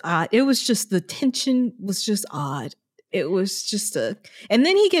was just odd. It was just, the tension was just odd. It was just and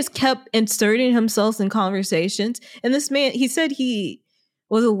then he just kept inserting himself in conversations. And this man, he said he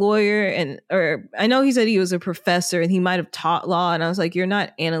was a lawyer, or I know he said he was a professor and he might have taught law. And I was like, you're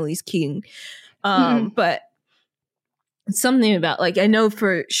not Annalise Keating. But something about, like, I know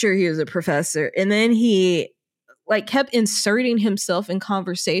for sure he was a professor. And then he, like, kept inserting himself in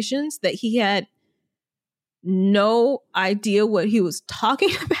conversations that he had no idea what he was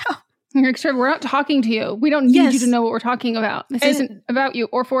talking about. You're like, sir, we're not talking to you. We don't need you to know what we're talking about. This isn't about you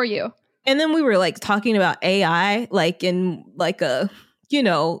or for you. And then we were, like, talking about AI, like, in, like, a, you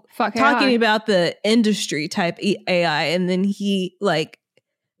know, talking about the industry type AI. And then he, like,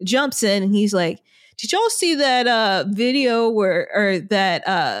 jumps in and he's like, did y'all see that video or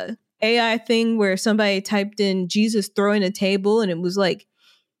that AI thing where somebody typed in Jesus throwing a table and it was, like,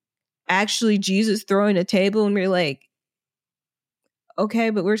 actually Jesus throwing a table? And we're like,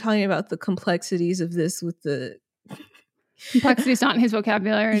 okay, but we're talking about the complexities of this with the... Complexity's not in his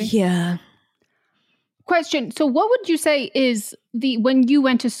vocabulary. Yeah. Question. So what would you say is when you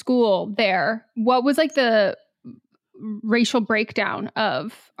went to school there, what was, like, the racial breakdown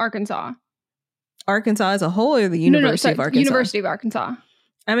of Arkansas? Arkansas as a whole, or the University of Arkansas? University of Arkansas.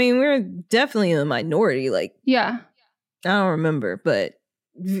 I mean, we're definitely in the minority. Like, yeah, I don't remember, but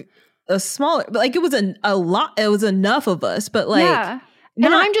a smaller, like, it was a lot. It was enough of us, but, like, yeah. And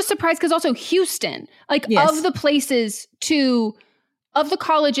I'm just surprised because also Houston, like, of the places of the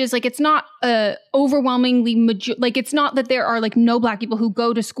colleges, like, it's not overwhelmingly like, it's not that there are, like, no Black people who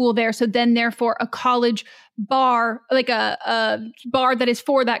go to school there. So then, therefore, a college bar, like a bar that is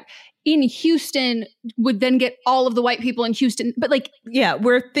for that in Houston would then get all of the white people in Houston. But, like, yeah,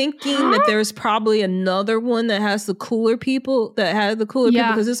 we're thinking that there's probably another one that has the cooler people, people,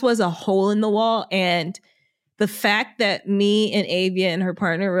 because this was a hole in the wall. And the fact that me and Avia and her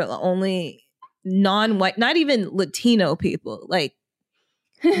partner were the only non-white, not even Latino people, like,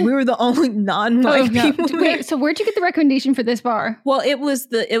 we were the only non-white people. Wait, so where'd you get the recommendation for this bar? Well, it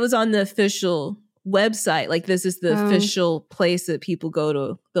was on the official website. Like, this is the official place that people go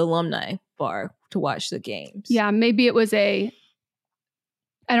to, the alumni bar, to watch the games. Yeah, maybe it was I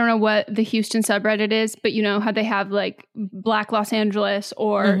don't know what the Houston subreddit is, but you know how they have, like, Black Los Angeles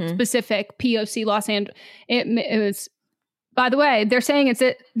or specific POC Los Angeles. It was, by the way, they're saying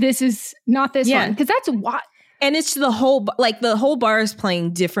this is not this one, because that's what. And it's the whole bar is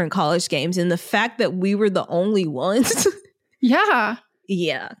playing different college games, and the fact that we were the only ones. Yeah.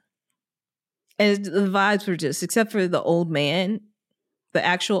 Yeah. And the vibes were just, except for the old man, the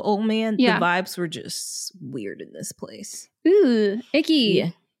actual old man, the vibes were just weird in this place. Ooh, icky. Yeah.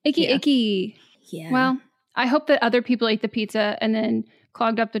 Icky. Yeah. Well, I hope that other people ate the pizza and then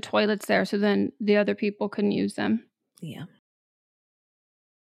clogged up the toilets there, so then the other people couldn't use them. Yeah.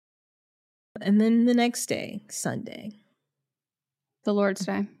 And then the next day, Sunday. The Lord's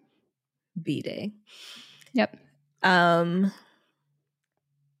Day. B-Day. Yep.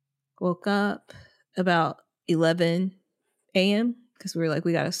 Woke up about 11 a.m. because we were like,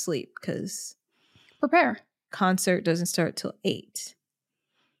 we got to sleep because prepare. Concert doesn't start till 8.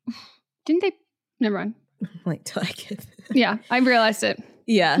 Didn't they? Never mind. Wait till I get Yeah, I realized it.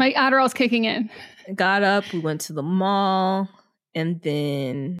 Yeah. My Adderall's kicking in. Got up, we went to the mall, and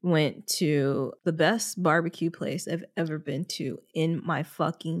then went to the best barbecue place I've ever been to in my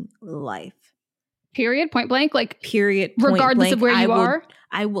fucking life. Period? Point blank? Like, period. Regardless of where you are?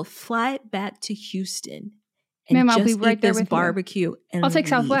 I will fly back to Houston and Ma'am, I'll be right there with barbecue. And I'll take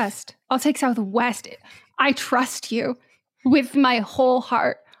Southwest. I'll take Southwest. I trust you with my whole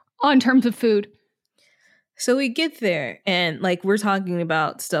heart on terms of food. So we get there and, like, we're talking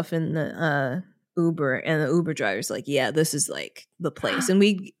about stuff in the Uber, and the Uber driver's like, yeah, this is, like, the place. And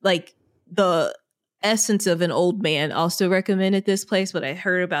we, like, the essence of an old man also recommended this place, but I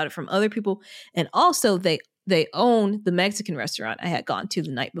heard about it from other people. And also they own the Mexican restaurant I had gone to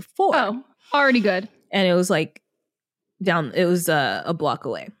the night before. Oh, already good. And it was, like, a block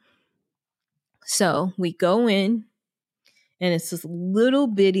away. So we go in, And it's this little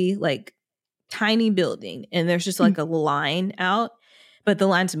bitty, like tiny building. And there's just like a line out, but the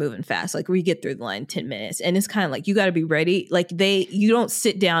line's moving fast. Like we get through the line in 10 minutes. And it's kind of like, you got to be ready. Like you don't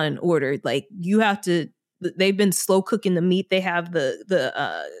sit down and order. Like you have to, they've been slow cooking the meat. They have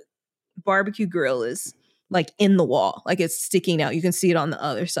the barbecue grill is like in the wall. Like it's sticking out. You can see it on the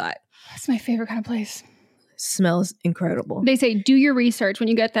other side. That's my favorite kind of place. Smells incredible. They say, do your research when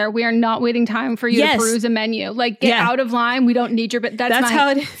you get there. We are not waiting time for you to peruse a menu. Like, get out of line. We don't need your... But that's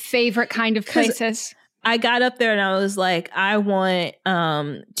my favorite kind of places. I got up there and I was like, I want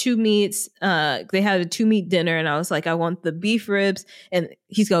 2 meats. They had a 2-meat dinner and I was like, I want the beef ribs. And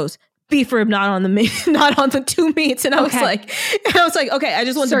he goes, beef rib, not on the meat, not on the 2 meats. And I was like, okay, I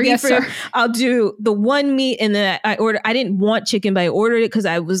just want the beef rib. I'll do the 1 meat. And then I didn't want chicken, but I ordered it because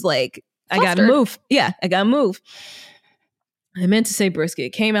I was like, I gotta move. Yeah, I gotta move. I meant to say brisket. It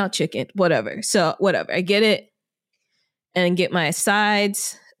came out chicken, whatever. So whatever. I get it and get my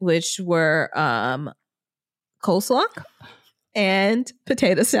sides, which were coleslaw and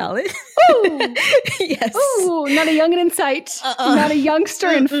potato salad. Ooh. Yes. Ooh, not a youngin' in sight. Not a youngster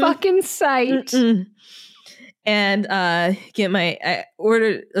in fucking sight. And I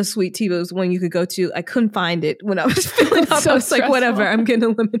ordered a sweet tea. It was one you could go to. I couldn't find it when I was filling up. I was like, whatever, I'm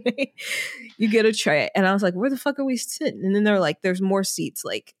getting lemonade. You get a tray. And I was like, where the fuck are we sitting? And then they're like, there's more seats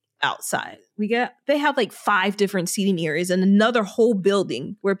like outside. They have like 5 different seating areas and another whole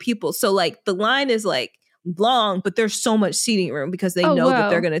building where people, so like the line is like long, but there's so much seating room because they know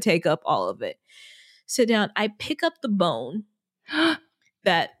that they're going to take up all of it. Sit down. I pick up the bone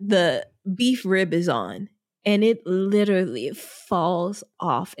that the beef rib is on. And it literally falls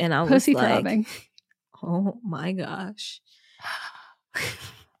off. And I was like, oh my gosh. So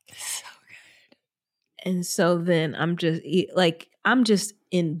good. And so then I'm just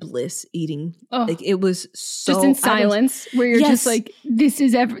in bliss eating. Oh, like it was so just in silence where you're just like, this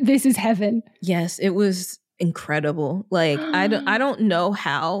is heaven. Yes, it was incredible. Like I don't know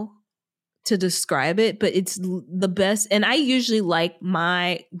how to describe it, but it's the best. And I usually like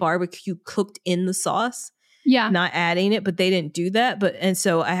my barbecue cooked in the sauce. Yeah. Not adding it, but they didn't do that. And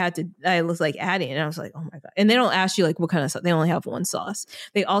so I was like adding it and I was like, oh my God. And they don't ask you like what kind of sauce. They only have one sauce.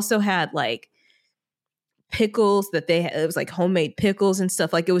 They also had like pickles it was like homemade pickles and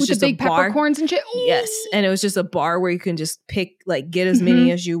stuff. Like it was with just the big a bar. Peppercorns and shit. Ooh. Yes. And it was just a bar where you can just pick, like get as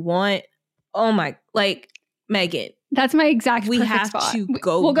many as you want. Oh my, like Megan. That's my exact We have spot. to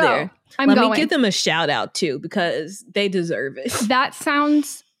go there. Let me give them a shout out too, because they deserve it. That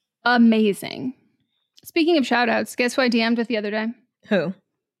sounds amazing. Speaking of shout outs, guess who I DM'd with the other day? Who?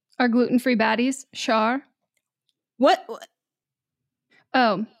 Our gluten-free baddies, Shar. What?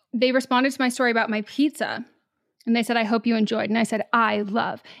 Oh, they responded to my story about my pizza. And they said, I hope you enjoyed. And I said, I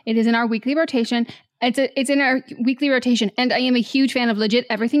love. It is in our weekly rotation. It's in our weekly rotation. And I am a huge fan of legit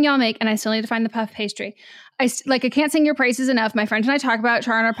everything y'all make. And I still need to find the puff pastry. I can't sing your praises enough. My friend and I talk about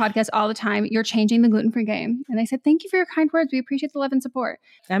Char on our podcast all the time. You're changing the gluten-free game. And they said, thank you for your kind words. We appreciate the love and support.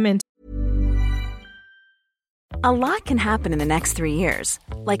 I'm in. A lot can happen in the next 3 years.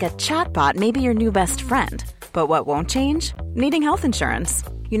 Like a chatbot may be your new best friend. But what won't change? Needing health insurance.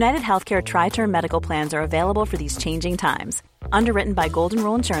 United Healthcare Tri-Term Medical Plans are available for these changing times. Underwritten by Golden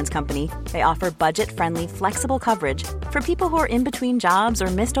Rule Insurance Company, they offer budget-friendly, flexible coverage for people who are in between jobs or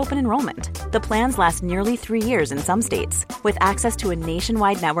missed open enrollment. The plans last nearly 3 years in some states, with access to a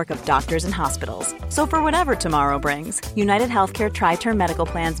nationwide network of doctors and hospitals. So for whatever tomorrow brings, United Healthcare Tri-Term Medical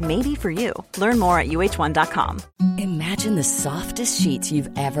Plans may be for you. Learn more at uh1.com. Imagine the softest sheets you've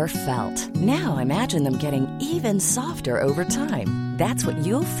ever felt. Now imagine them getting even softer over time. That's what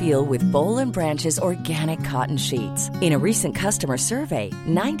you'll feel with Boll & Branch's organic cotton sheets. In a recent customer survey,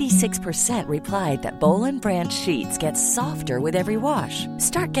 96% replied that Boll & Branch sheets get softer with every wash.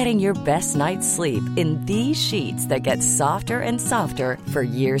 Start getting your best night's sleep in these sheets that get softer and softer for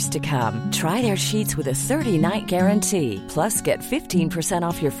years to come. Try their sheets with a 30-night guarantee. Plus, get 15%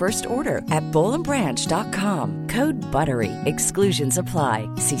 off your first order at bollandbranch.com. Code BUTTERY. Exclusions apply.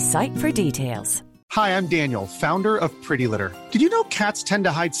 See site for details. Hi, I'm Daniel, founder of Pretty Litter. Did you know cats tend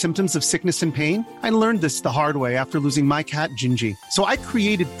to hide symptoms of sickness and pain? I learned this the hard way after losing my cat, Gingy. So I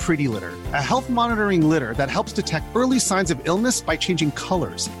created Pretty Litter, a health monitoring litter that helps detect early signs of illness by changing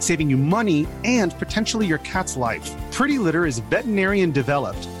colors, saving you money and potentially your cat's life. Pretty Litter is veterinarian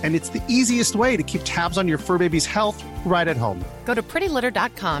developed, and it's the easiest way to keep tabs on your fur baby's health right at home. Go to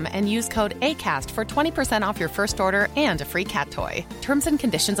prettylitter.com and use code ACAST for 20% off your first order and a free cat toy. Terms and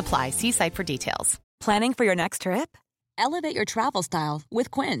conditions apply. See site for details. Planning for your next trip? Elevate your travel style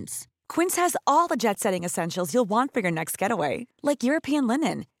with Quince. Quince has all the jet-setting essentials you'll want for your next getaway, like European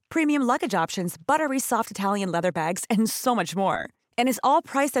linen, premium luggage options, buttery soft Italian leather bags, and so much more. And is all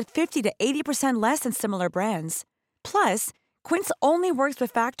priced at 50 to 80% less than similar brands. Plus, Quince only works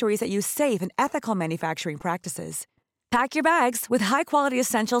with factories that use safe and ethical manufacturing practices. Pack your bags with high-quality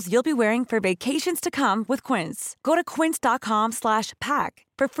essentials you'll be wearing for vacations to come with Quince. Go to quince.com/pack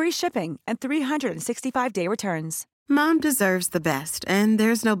for free shipping and 365-day returns. Mom deserves the best, and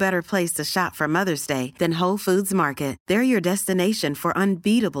there's no better place to shop for Mother's Day than Whole Foods Market. They're your destination for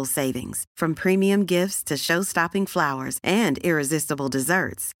unbeatable savings, from premium gifts to show-stopping flowers and irresistible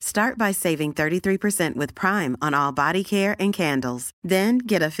desserts. Start by saving 33% with Prime on all body care and candles. Then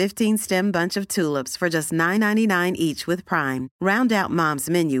get a 15-stem bunch of tulips for just $9.99 each with Prime. Round out Mom's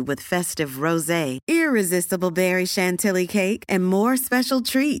menu with festive rosé, irresistible berry chantilly cake, and more special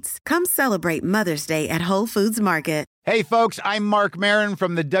treats. Come celebrate Mother's Day at Whole Foods Market. Hey, folks, I'm Mark Maron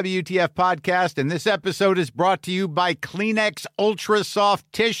from the WTF Podcast, and this episode is brought to you by Kleenex Ultra Soft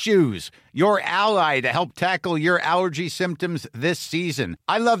Tissues, your ally to help tackle your allergy symptoms this season.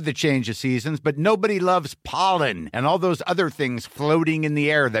 I love the change of seasons, but nobody loves pollen and all those other things floating in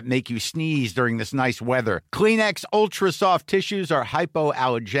the air that make you sneeze during this nice weather. Kleenex Ultra Soft Tissues are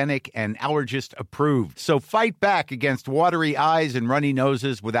hypoallergenic and allergist approved, so fight back against watery eyes and runny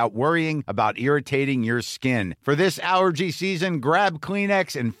noses without worrying about irritating your skin. For this allergy season, grab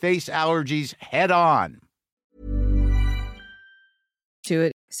Kleenex and face allergies head on. To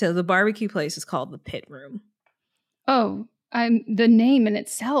it. So the barbecue place is called the Pit Room. Oh, the name in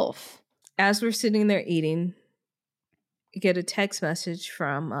itself. As we're sitting there eating, you get a text message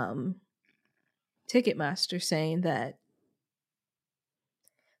from Ticketmaster saying that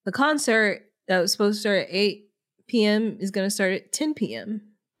the concert that was supposed to start at 8 p.m. is going to start at 10 p.m.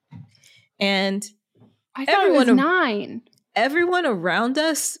 And I thought it was 9. Everyone around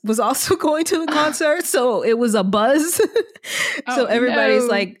us was also going to the concert, so it was a buzz. So everybody's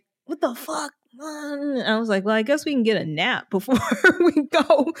like, what the fuck? And I was like, well, I guess we can get a nap before we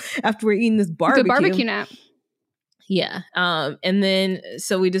go after we're eating this barbecue. Good barbecue nap. Yeah. And then,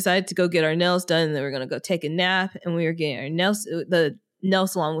 so we decided to go get our nails done, and then we were going to go take a nap, and we were getting our nails. The nail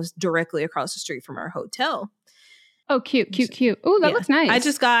salon was directly across the street from our hotel. Oh, cute. Oh, that looks nice. I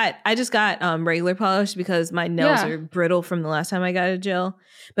just got regular polish because my nails are brittle from the last time I got a gel.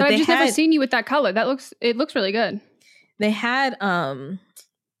 But I've just never seen you with that color. It looks really good. They had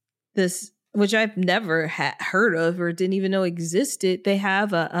this, which I've never heard of or didn't even know existed. They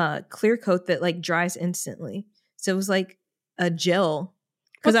have a clear coat that like dries instantly. So it was like a gel.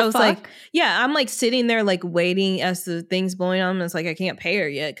 Because I was like, I'm like sitting there like waiting as the thing's blowing on. And it's like I can't pay her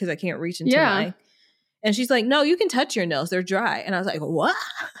yet because I can't reach into my. And she's like, no, you can touch your nails. They're dry. And I was like, what?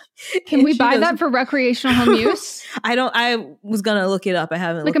 Can we buy that for recreational home use? I was going to look it up. I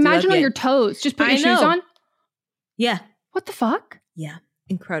haven't looked it up imagine on your toes. Just put your shoes on. Yeah. What the fuck? Yeah.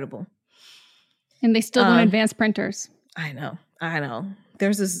 Incredible. And they still want advanced printers. I know.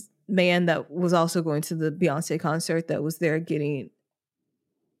 There's this man that was also going to the Beyoncé concert that was there getting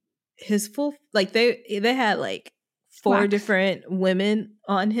his full, like they had like 4 different women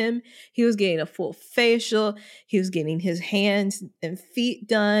on him. He was getting a full facial. He was getting his hands and feet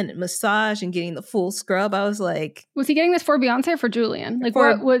done, and massage, and getting the full scrub. I was like, was he getting this for Beyonce or for Julian? Like,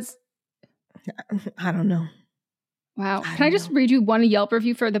 what was? I don't know. Wow. Can I just read you one Yelp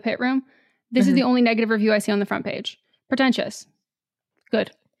review for the Pit Room? This is the only negative review I see on the front page. Pretentious. Good.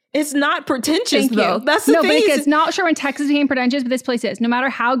 It's not pretentious, though. That's the thing. No, because not sure when Texas became pretentious, but this place is. No matter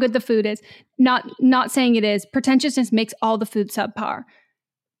how good the food is, not saying it is. Pretentiousness makes all the food subpar.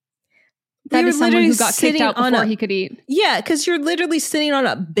 That is someone who got kicked out before he could eat. Yeah, because you're literally sitting on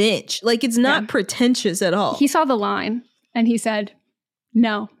a bench. Like, it's not pretentious at all. He saw the line, and he said,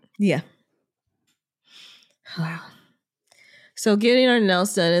 no. Yeah. Wow. So getting our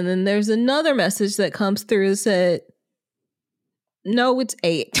nails done, and then there's another message that comes through that said, no, it's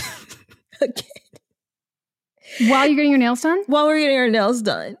 8. Again. While you're getting your nails done? While we're getting our nails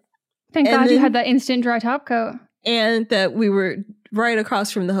done. Thank God you had that instant dry top coat. And that we were right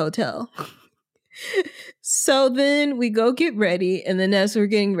across from the hotel. So then we go get ready. And then as we're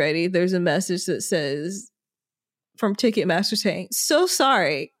getting ready, there's a message that says, from Ticketmaster saying, so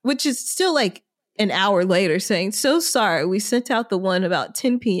sorry, which is still like an hour later saying, so sorry, we sent out the one about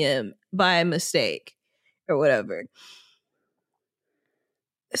 10 p.m. by mistake or whatever.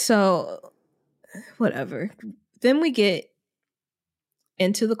 So, whatever. Then we get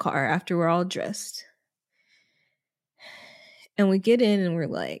into the car after we're all dressed. And we get in and we're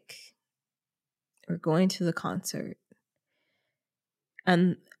like, we're going to the concert.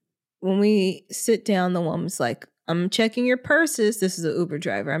 And when we sit down, the woman's like, I'm checking your purses. This is an Uber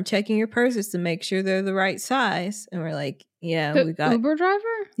driver. I'm checking your purses to make sure they're the right size. And we're like, yeah, we got Uber driver.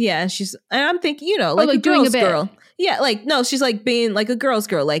 Yeah, and I'm thinking, you know, like a girl's girl. Yeah, like no, she's like being like a girl's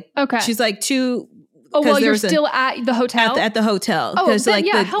girl. Like she's like too. Oh well, you're still at the hotel. At the hotel. Oh, then, like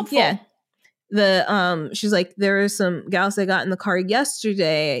helpful. Yeah. She's like, there were some gals that got in the car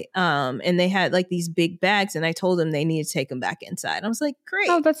yesterday, and they had like these big bags, and I told them they need to take them back inside. I was like, great.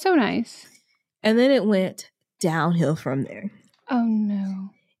 Oh, that's so nice. And then it went downhill from there. Oh no.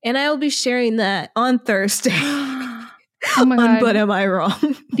 And I will be sharing that on Thursday. Oh my God. But am I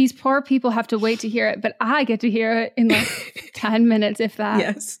wrong? These poor people have to wait to hear it, but I get to hear it in like 10 minutes, if that.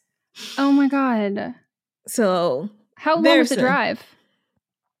 Yes. Oh my God. So how long was the drive?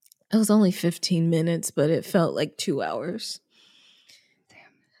 It was only 15 minutes, but it felt like 2 hours. Damn.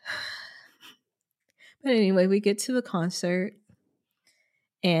 But anyway, we get to the concert,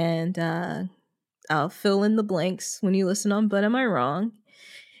 and I'll fill in the blanks when you listen on But Am I Wrong?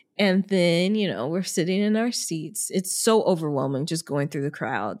 And then, you know, we're sitting in our seats. It's so overwhelming just going through the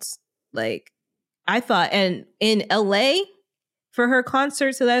crowds. Like, I thought, and in LA, for her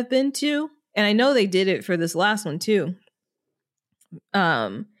concerts that I've been to, and I know they did it for this last one too,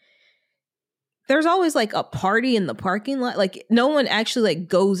 there's always like a party in the parking lot. Like, no one actually like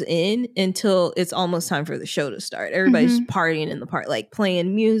goes in until it's almost time for the show to start. Everybody's partying in the park, like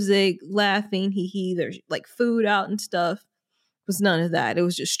playing music, laughing, hee. There's like food out and stuff. It was none of that. It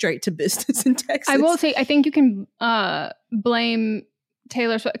was just straight to business in Texas. I will say, I think you can blame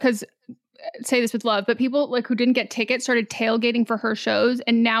Taylor Swift, because say this with love, but people like who didn't get tickets started tailgating for her shows,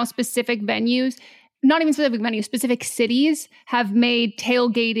 and now specific venues, not even specific venues, specific cities have made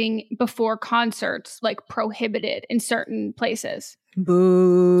tailgating before concerts like prohibited in certain places.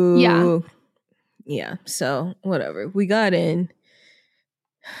 Boo. Yeah. Yeah. So whatever. We got in.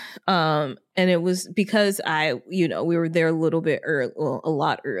 And it was because we were there a little bit early, well, a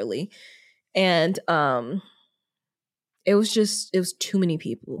lot early. And it was too many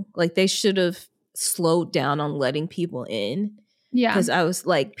people. Like, they should have slowed down on letting people in. Yeah. Because I was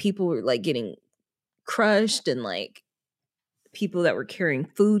like, people were like getting crushed, and like people that were carrying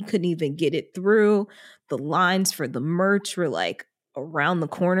food couldn't even get it through. The lines for the merch were like around the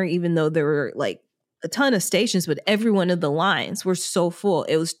corner, even though there were like a ton of stations, but every one of the lines were so full.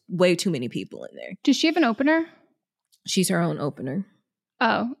 It was way too many people in there. Does she have an opener? She's her own opener.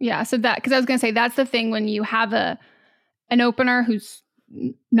 Oh, yeah. So that, because I was going to say, that's the thing when you have an opener who's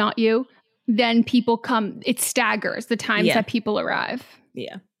not you, then people come, it staggers the times that people arrive.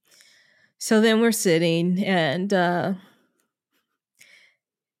 Yeah. So then we're sitting and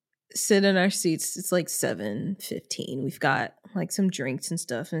sit in our seats. It's like 7:15. We've got like some drinks and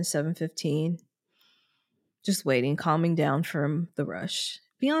stuff, and 7:15. Just waiting, calming down from the rush.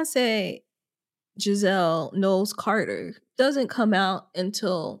 Beyoncé, Giselle, Knowles Carter doesn't come out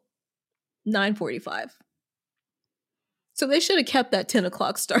until 9:45. So they should have kept that 10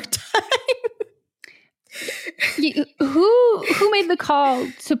 o'clock start time. Who made the call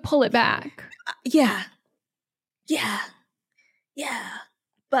to pull it back? Yeah.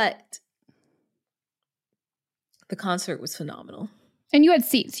 But the concert was phenomenal. And you had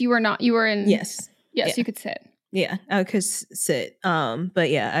seats. You were in. Yes. Yes, you could sit. Yeah, I could sit. But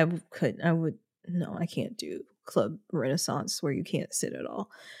yeah, I can't do Club Renaissance where you can't sit at all.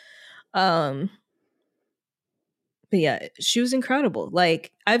 But yeah, she was incredible.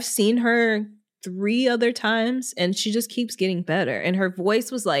 Like, I've seen her 3 other times, and she just keeps getting better. And her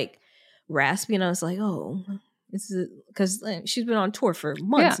voice was like raspy, and I was like, oh, this is because she's been on tour for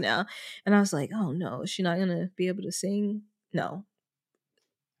months now. And I was like, oh no, is she not gonna be able to sing? No.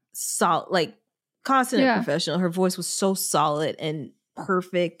 Like, constant and professional. Her voice was so solid and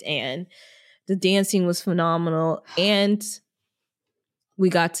perfect, and the dancing was phenomenal. And we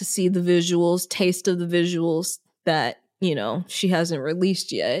got to see the visuals, taste of the visuals that, you know, she hasn't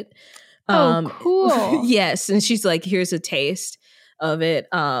released yet. Cool. Yes. And she's like, here's a taste of it.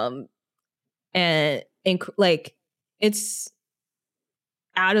 And like, it's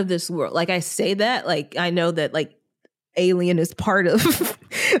out of this world. Like, I say that, like, I know that like Alien is part of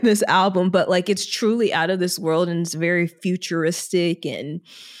this album, but like, it's truly out of this world, and it's very futuristic and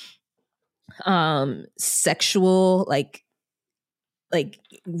sexual, like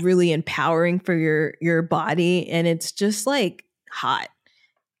really empowering for your body, and it's just like hot.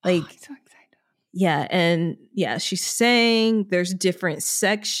 Like, I'm so excited. Yeah, and yeah, she sang. There's different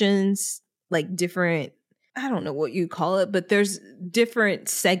sections, like different, I don't know what you call it, but there's different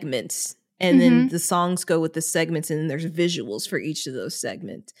segments. And then the songs go with the segments, and then there's visuals for each of those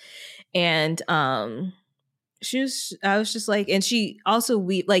segments. And I was just like, and she also,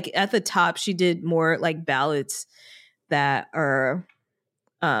 like at the top, she did more like ballads that are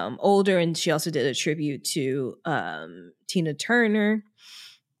older, and she also did a tribute to Tina Turner.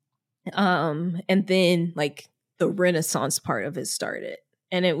 And then like the Renaissance part of it started,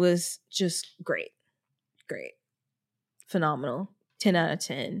 and it was just great, phenomenal, 10 out of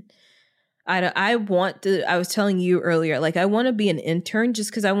 10. I was telling you earlier, like I want to be an intern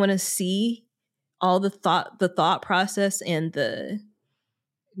just because I want to see all the thought process and the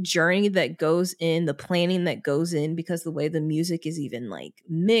journey that goes in, the planning that goes in, because the way the music is even like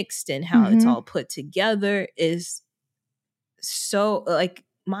mixed and how it's all put together is so like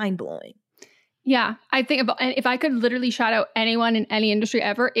mind-blowing. Yeah, I think if I could literally shout out anyone in any industry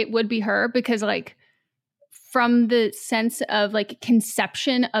ever, it would be her, because like from the sense of like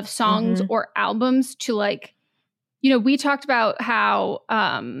conception of songs or albums to like, you know, we talked about how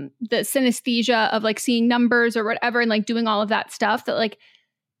the synesthesia of like seeing numbers or whatever and like doing all of that stuff, that like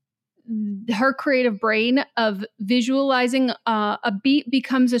her creative brain of visualizing a beat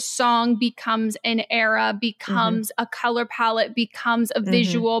becomes a song, becomes an era, becomes a color palette, becomes a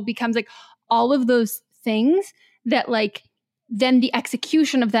visual, becomes like all of those things that like then the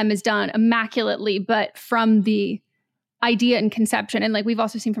execution of them is done immaculately, but from the idea and conception. And like we've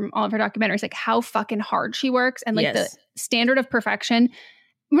also seen from all of her documentaries, like how fucking hard she works, and like the standard of perfection,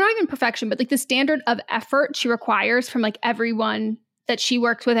 not even perfection, but like the standard of effort she requires from like everyone that she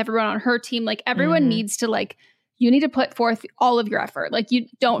works with, everyone on her team, like everyone needs to like, you need to put forth all of your effort. Like you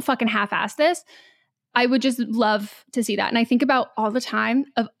don't fucking half-ass this. I would just love to see that. And I think about all the time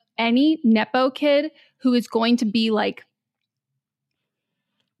of any Nepo kid who is going to be like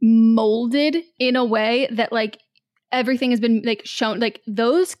molded in a way that like everything has been like shown, like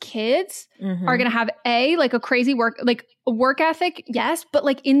those kids are going to have like a crazy work ethic. Yes. But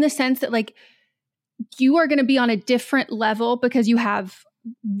like in the sense that like you are going to be on a different level because you have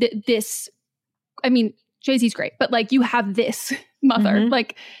this, I mean, Jay-Z's great, but like you have this mother,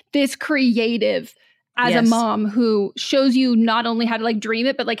 like this creative as a mom who shows you not only how to like dream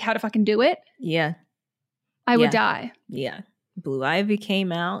it, but like how to fucking do it. Yeah. I would die. Yeah. Blue Ivy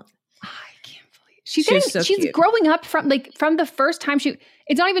came out. I can't believe she's growing up from the first time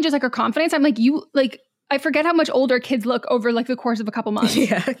it's not even just like her confidence. I'm like, I forget how much older kids look over like the course of a couple months.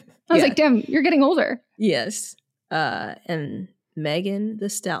 I was like, damn, you're getting older. Yes. And Megan Thee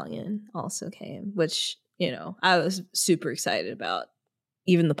Stallion also came, which, you know, I was super excited about,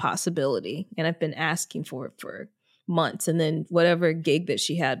 even the possibility. And I've been asking for it for months. And then whatever gig that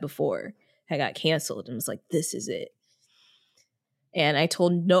she had before had got canceled, and was like, this is it. And I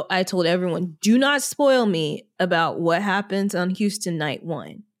told everyone, do not spoil me about what happens on Houston night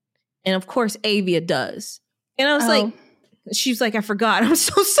 1. And of course, Avia does. And I was like, she was like, I forgot. I'm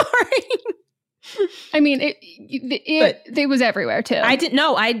so sorry. I mean, it was everywhere too. I didn't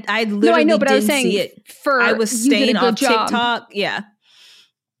know. I literally didn't I was saying see it. I was staying off TikTok. Yeah.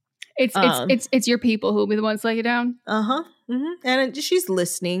 It's your people who will be the ones to let you down. And she's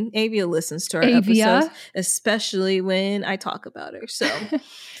listening. Avia listens to our episodes, especially when I talk about her. So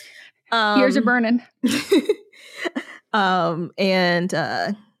ears are burning.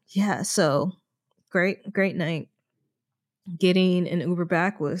 Yeah, so great night. Getting an Uber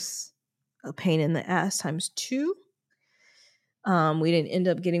back was a pain in the ass times 2. We didn't end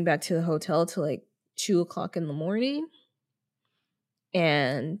up getting back to the hotel till like 2:00 in the morning.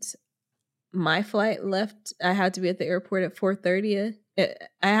 And my flight left. I had to be at the airport at 4:30.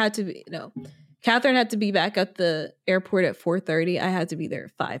 Catherine had to be back at the airport at 4:30. I had to be there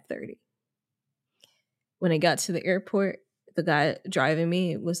at 5:30. When I got to the airport, the guy driving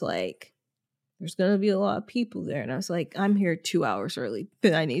me was like, there's going to be a lot of people there. And I was like, I'm here 2 hours early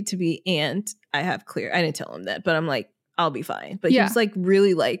than I need to be. And I have clear. I didn't tell him that, but I'm like, I'll be fine. But he was like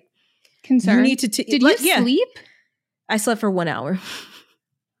really like concerned. You need to Did you sleep? I slept for 1 hour.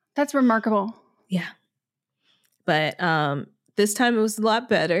 That's remarkable. Yeah. But this time it was a lot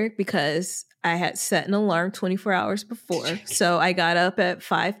better because I had set an alarm 24 hours before. So I got up at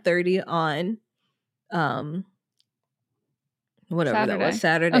 5:30 on whatever Saturday. that was,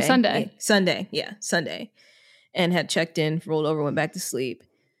 Saturday. Oh, Sunday. Sunday. Yeah, Sunday. And had checked in, rolled over, went back to sleep.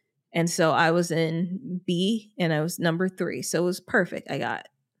 And so I was in B and I was number 3. So it was perfect. I got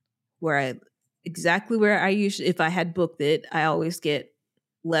exactly where I usually, if I had booked it, I always get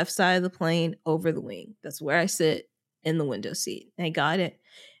left side of the plane over the wing. That's where I sit in the window seat. I got it.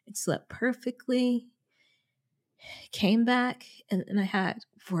 It slept perfectly. Came back and I had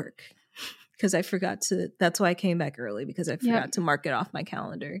work because I forgot to, that's why I came back early, because I forgot to mark it off my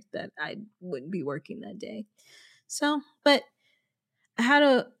calendar that I wouldn't be working that day. So, but I had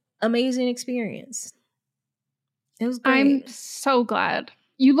an amazing experience. It was great. I'm so glad.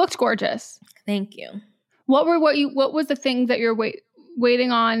 You looked gorgeous. Thank you. What was the thing that you're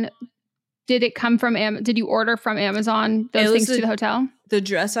waiting on? Did it come from did you order from Amazon those things to the hotel? The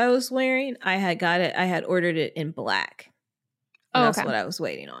dress I was wearing, I had ordered it in black. That's what I was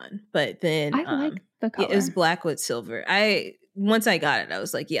waiting on. But then I like the color. It was black with silver. Once I got it, I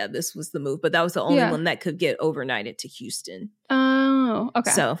was like, yeah, this was the move. But that was the only one that could get overnighted to Houston. Oh,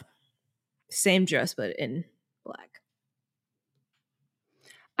 okay. So same dress, but in black.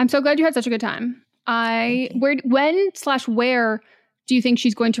 I'm so glad you had such a good time. Where do you think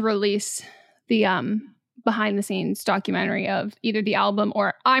she's going to release the behind the scenes documentary of either the album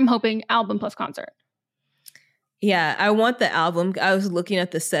or, I'm hoping, album plus concert? Yeah, I want the album. I was looking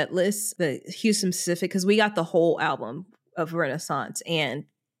at the set list, the Houston Pacific, because we got the whole album of Renaissance, and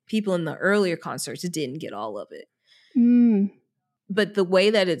people in the earlier concerts didn't get all of it. But the way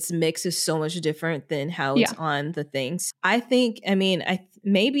that it's mixed is so much different than how it's on the things.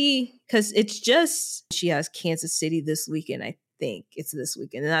 Maybe because it's just, she has Kansas City this weekend. I think it's this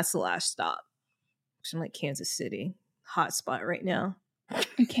weekend, and that's the last stop. I'm like, Kansas City, hot spot right now.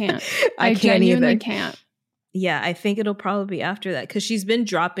 I can't. I genuinely can't. Yeah, I think it'll probably be after that because she's been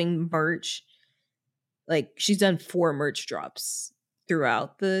dropping merch. Like, she's done 4 merch drops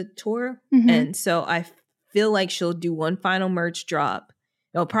throughout the tour. Mm-hmm. And so I feel like she'll do one final merch drop.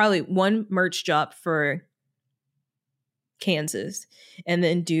 No, probably one merch drop for Kansas and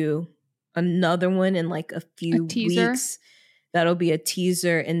then do another one in like a few weeks. That'll be a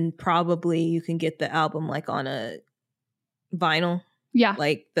teaser, and probably you can get the album like on a vinyl. Yeah.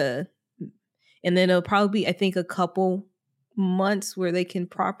 And then it'll probably be, I think, a couple months where they can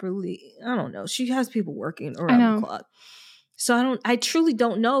properly, I don't know. She has people working around the clock. So I truly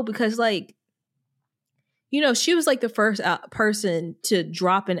don't know because, like, you know, she was like the first person to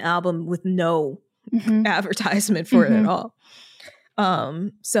drop an album with no advertisement for it at all.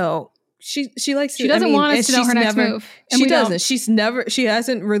 So she likes to, she doesn't want us to know her next move. She doesn't. She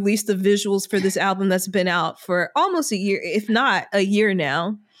hasn't released the visuals for this album that's been out for almost a year, if not a year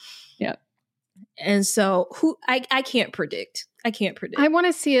now. Yeah. And so I can't predict. I want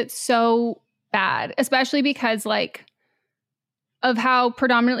to see it so bad, especially because like of how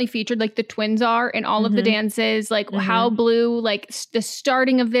predominantly featured like the twins are in all of the dances, like how Blue, like the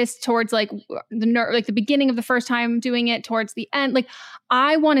starting of this towards like the beginning of the first time doing it towards the end. Like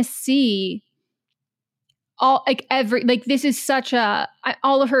I want to see all this is such a,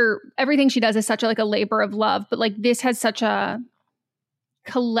 all of her, everything she does is such a like a labor of love, but like this has such a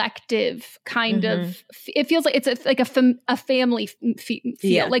collective kind of, it feels like it's a family feel.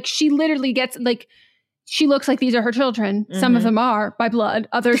 Yeah. Like she literally gets like, she looks like these are her children. Some of them are by blood,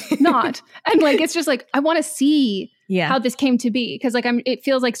 others not. And like, it's just like, I want to see how this came to be. Cause like it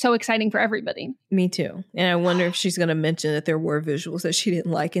feels like so exciting for everybody. Me too. And I wonder if she's going to mention that there were visuals that she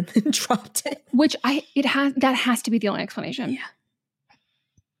didn't like and then dropped it. Which that has to be the only explanation.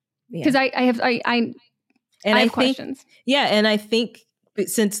 Yeah. Cause I have questions. Yeah. And I think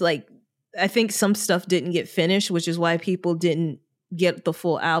since like, I think some stuff didn't get finished, which is why people didn't get the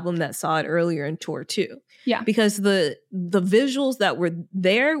full album that saw it earlier in tour too. Yeah. Because the visuals that were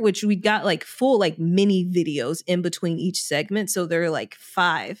there, which we got like full like mini videos in between each segment. So there are like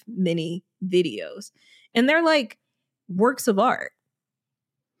 5 mini videos and they're like works of art.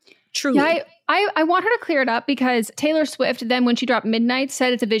 Truly. Yeah, I want her to clear it up because Taylor Swift then when she dropped Midnight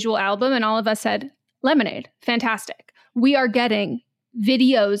said it's a visual album and all of us said Lemonade, fantastic. We are getting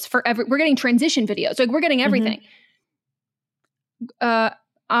videos for we're getting transition videos. Like we're getting everything.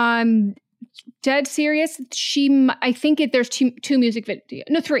 I'm dead serious. I think there's two music videos.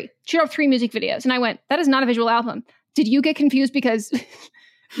 No, 3. She dropped 3 music videos. And I went, that is not a visual album. Did you get confused because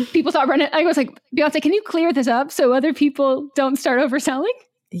people thought I was like, Beyonce, can you clear this up so other people don't start overselling?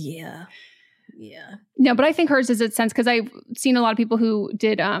 Yeah. Yeah. No, but I think hers is a sense because I've seen a lot of people who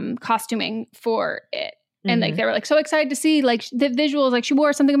did costuming for it. And like they were like so excited to see like the visuals. Like she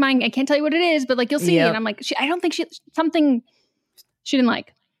wore something of mine. I can't tell you what it is, but like you'll see. And I'm like, I don't think something she didn't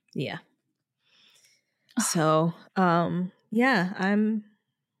like. Yeah. So, yeah, I'm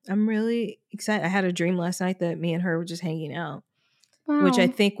really excited. I had a dream last night that me and her were just hanging out, which I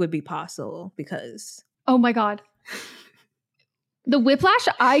think would be possible because. Oh my God. The whiplash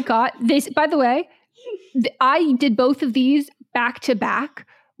I got this, by the way, I did both of these back to back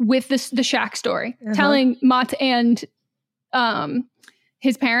with the Shaq story, telling Mott and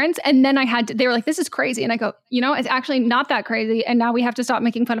his parents. And then they were like, this is crazy. And I go, you know, it's actually not that crazy. And now we have to stop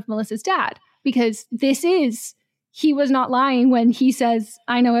making fun of Melissa's dad because he was not lying when he says,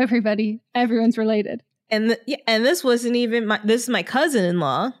 I know everybody, everyone's related. And this wasn't even this is my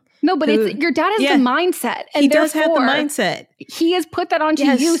cousin-in-law No, but your dad has the mindset. And he does have the mindset. He has put that onto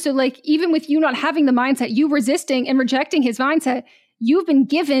you. So like, even with you not having the mindset, you resisting and rejecting his mindset, you've been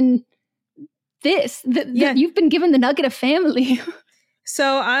given this. You've been given the nugget of family.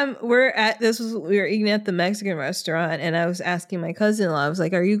 So we were eating at the Mexican restaurant, and I was asking my cousin-in-law, I was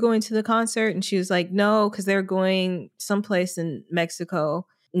like, are you going to the concert? And she was like, no, because they're going someplace in Mexico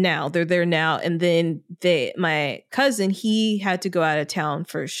now. They're there now. And then my cousin, he had to go out of town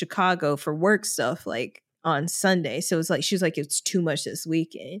for Chicago for work stuff like on Sunday. So it's like, she was like, it's too much this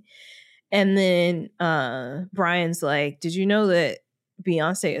weekend. And then Brian's like, did you know that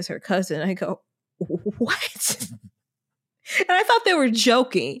Beyonce is her cousin? I go, what? And I thought they were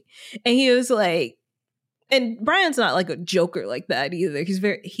joking. And he was like, and Brian's not like a joker like that either.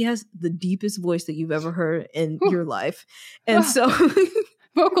 He has the deepest voice that you've ever heard in your life. And so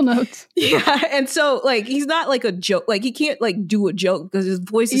vocal notes. Yeah. And so like, he's not like a joke. Like he can't like do a joke because his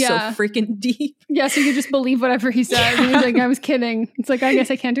voice is so freaking deep. Yeah. So you just believe whatever he says. Yeah. And he's like, I was kidding. It's like, I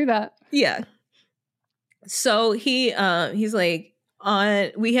guess I can't do that. Yeah. So he's like,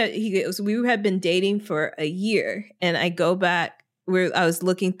 we had been dating for a year, and I go back where I was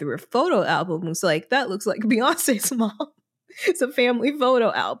looking through her photo album. It was like, that looks like Beyonce's mom. It's a family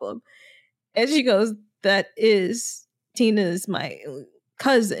photo album. And she goes, that is Tina's my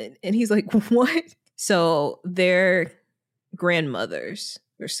cousin. And he's like, what? So they're grandmothers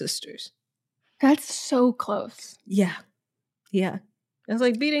or sisters. That's so close. Yeah. Yeah. I was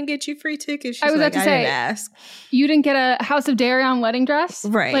like, B didn't get you free tickets. She's I was like, about to say, didn't ask. You didn't get a House of Darion wedding dress?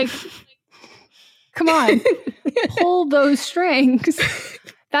 Right. Like, come on. Pull those strings.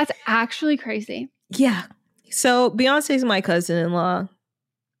 That's actually crazy. Yeah. So Beyonce's my cousin-in-law.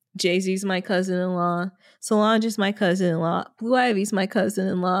 Jay-Z's my cousin-in-law. Solange is my cousin-in-law. Blue Ivy's my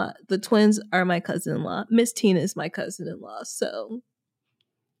cousin-in-law. The twins are my cousin-in-law. Miss Tina is my cousin-in-law. So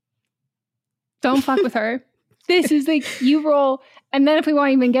don't fuck with her. This is like, you roll. And then if we want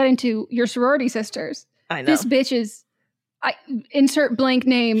to even get into your sorority sisters, I know. This bitch is, insert blank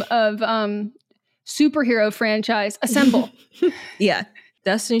name of superhero franchise, Assemble. Yeah.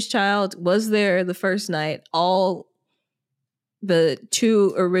 Destiny's Child was there the first night. All the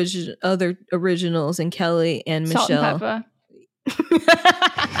two other originals, and Kelly and Michelle. Salt and Pepper.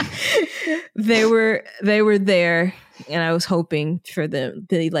 They were there, and I was hoping for them.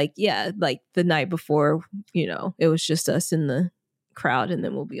 They like the night before, it was just us in the crowd, and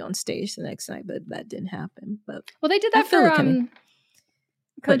then we'll be on stage the next night. But that didn't happen. But they did that for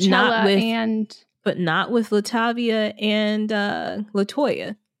Coachella, but not with Latavia and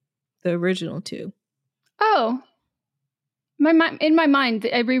LaToya, the original two. Oh, in my mind,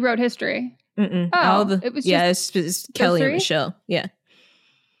 I rewrote history. Mm-mm. Oh, it was it's Kelly and Michelle. Yeah.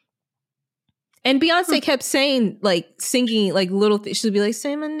 And Beyonce kept saying, like, singing, like, little things. She'd be like,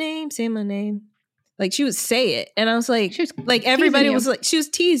 say my name. Like, she would say it. And I was like, everybody was like, she was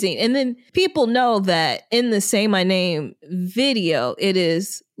teasing. And then people know that in the Say My Name video, it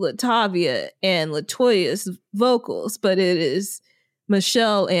is Latavia and LaToya's vocals, but it is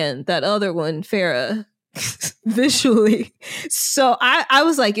Michelle and that other one, Farrah, visually. So I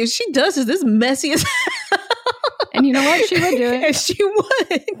was like, if she does this messy as and you know what? She would do it. And she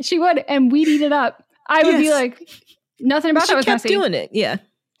would. She would. And we'd eat it up. I would be like, nothing about that was messy. She kept doing it. Yeah.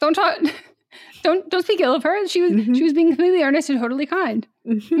 Don't talk. Don't speak ill of her. She was being completely earnest and totally kind.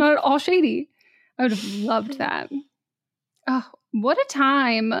 Not at all shady. I would have loved that. Oh, what a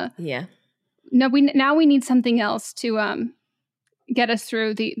time. Yeah. Now we need something else to get us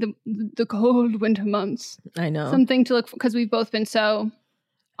through the cold winter months. I know. Something to look for, because we've both been so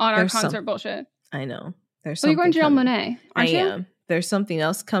on our concert bullshit. I know. Well, you're going to Janelle Monáe, aren't you? I am. There's something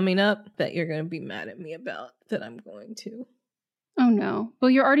else coming up that you're going to be mad at me about that I'm going to. Oh, no. Well,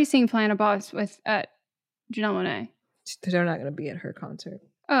 you're already seeing Flying a Boss at Janelle Monáe. They're not going to be at her concert.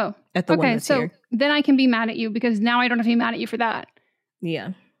 Oh. At the one that's so here. Then I can be mad at you because now I don't have to be mad at you for that.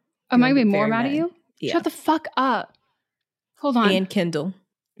 Yeah. Am I going to be more mad at you? Yeah. Shut the fuck up. Hold on. And Kendall.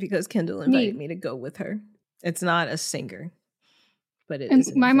 Because Kendall invited me to go with her. It's not a singer. But it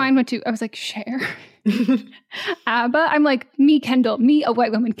is. My mind went to, I was like, Cher. ABBA. I'm like, me, Kendall. Me, a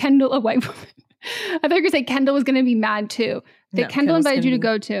white woman. Kendall, a white woman. I thought you were going to say Kendall was going to be mad too. That Kendall invited you to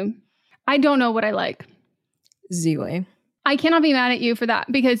go to. I don't know what I like. Z-Way. I cannot be mad at you for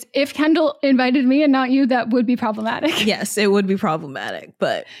that, because if Kendall invited me and not you, that would be problematic. Yes, it would be problematic.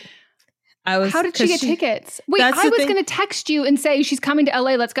 But how did she get tickets? Wait, I was going to text you and say she's coming to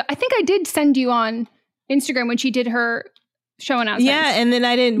LA. Let's go. I think I did send you on Instagram when she did her show announcement. Yeah, and then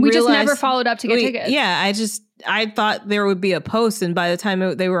I didn't We realize, just never followed up to get tickets. Yeah, I thought there would be a post, and by the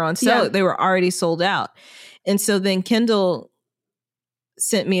time they were on sale, they were already sold out. And so then Kendall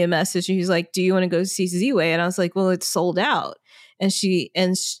sent me a message and he's like, do you want to go see Z-Way? And I was like, well, it's sold out. And she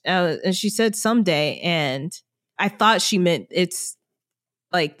said someday, and I thought she meant it's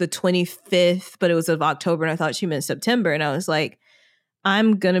like the 25th, but it was of October, and I thought she meant September. And I was like,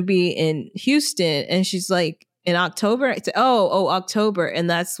 I'm gonna be in Houston. And she's like, in October? I said, oh, October. And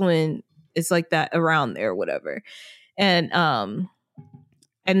that's when it's like that around there or whatever. And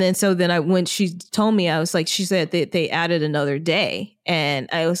then when she told me, I was like, she said that they added another day. And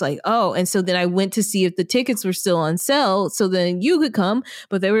I was like, oh. And so then I went to see if the tickets were still on sale, so then you could come,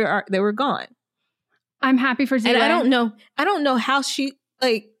 but they were gone. I'm happy for Z-Way. And I don't know how she,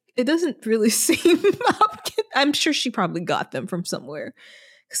 like, it doesn't really seem up. I'm sure she probably got them from somewhere.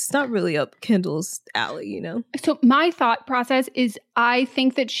 It's not really up Kendall's alley, you know? So my thought process is I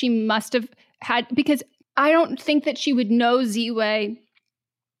think that she must have had, because I don't think that she would know Z-Way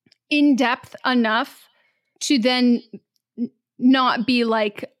in depth enough to then not be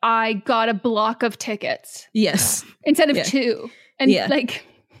like, I got a block of tickets. Yes. Instead of two. And like,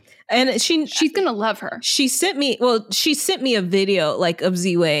 and she's going to love her. She sent me a video like of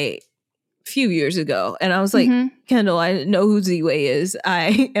Z-Way a few years ago. And I was like, Kendall, I know who Z-Way is.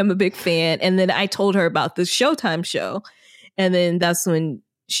 I am a big fan. And then I told her about the Showtime show. And then that's when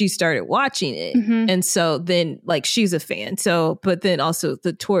she started watching it. And so then like she's a fan. So, but then also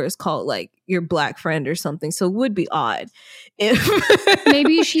the tour is called like Your Black Friend or something. So it would be odd if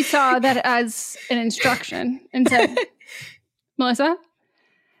maybe she saw that as an instruction and said, Melissa?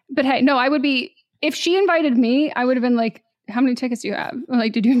 But hey, no, I would be, if she invited me, I would have been like, how many tickets do you have? Or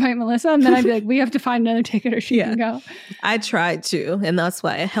like, did you invite Melissa? And then I'd be like, we have to find another ticket or she can go. I tried to, and that's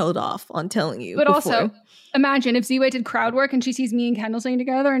why I held off on telling you. But also, imagine if Z-Way did crowd work and she sees me and Kendall singing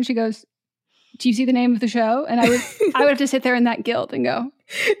together and she goes, do you see the name of the show? And I would have to sit there in that guilt and go,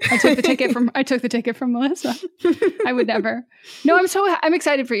 I took the ticket from Melissa. I would never. No, I'm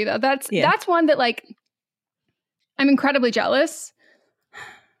excited for you though. That's one that like, I'm incredibly jealous.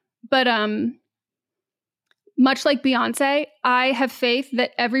 But much like Beyonce, I have faith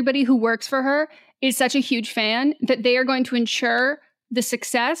that everybody who works for her is such a huge fan that they are going to ensure the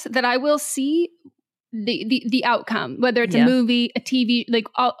success that I will see the outcome, whether it's a movie, a TV, like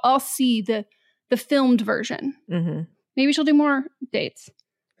I'll see the filmed version. Maybe she'll do more dates.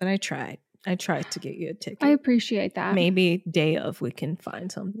 But I tried to get you a ticket. I appreciate that. Maybe day of we can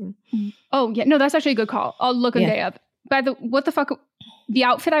find something. Oh yeah, no, that's actually a good call. I'll look on day of. What the fuck? The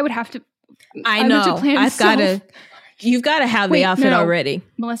outfit I would have to. I know. You've got to have the outfit already,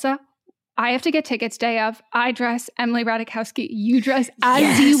 Melissa. I have to get tickets day of. I dress Emily Ratajkowski. You dress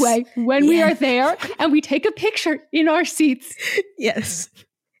as Z-Way when we are there, and we take a picture in our seats. Yes,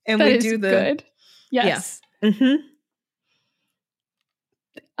 and that we is do the good. Yes. Yeah.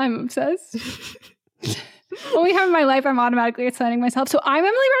 I'm obsessed. When we have in my life, I'm automatically assigning myself. So I'm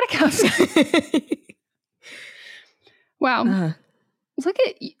Emily Ratajkowski. Wow. Look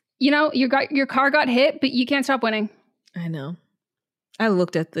at, your car got hit, but you can't stop winning. I know. I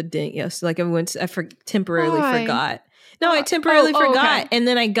looked at the dent yesterday. Like I temporarily forgot. No, I temporarily forgot. Okay. And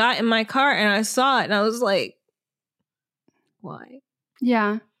then I got in my car and I saw it and I was like, why?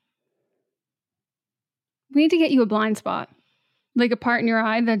 Yeah. We need to get you a blind spot. Like a part in your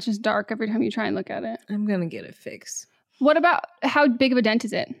eye that's just dark every time you try and look at it. I'm going to get it fixed. What about, how big of a dent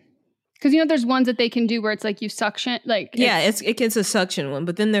is it? Because there's ones that they can do where it's like you suction, like it gets a suction one,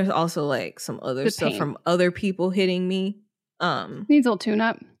 but then there's also like some other stuff from other people hitting me. Needs a little tune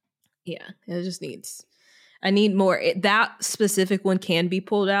up. Yeah, it just needs. I need more. That specific one can be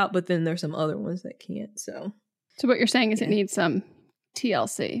pulled out, but then there's some other ones that can't. So what you're saying is it needs some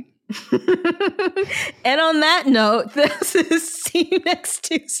TLC. And on that note, this is See You Next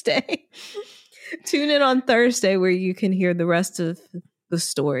Tuesday. Tune in on Thursday where you can hear the rest of the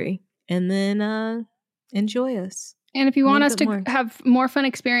story. And then enjoy us. And if you want us to have more fun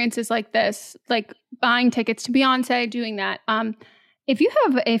experiences like this, like buying tickets to Beyonce, doing that. If you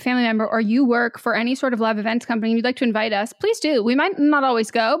have a family member or you work for any sort of live events company and you'd like to invite us, please do. We might not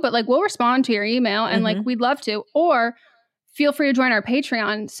always go, but like we'll respond to your email and like we'd love to. Or feel free to join our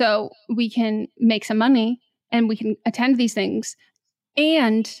Patreon so we can make some money and we can attend these things.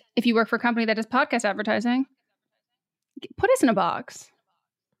 And if you work for a company that does podcast advertising, put us in a box.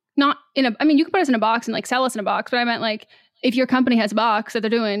 Not in a, I mean, you can put us in a box and like sell us in a box, but I meant like if your company has a box that they're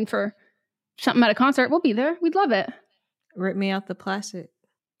doing for something at a concert, we'll be there. We'd love it. Rip me out the plastic.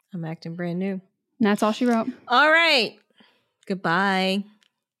 I'm acting brand new. And that's all she wrote. All right. Goodbye.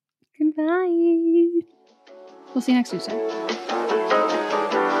 Goodbye. We'll see you next Tuesday.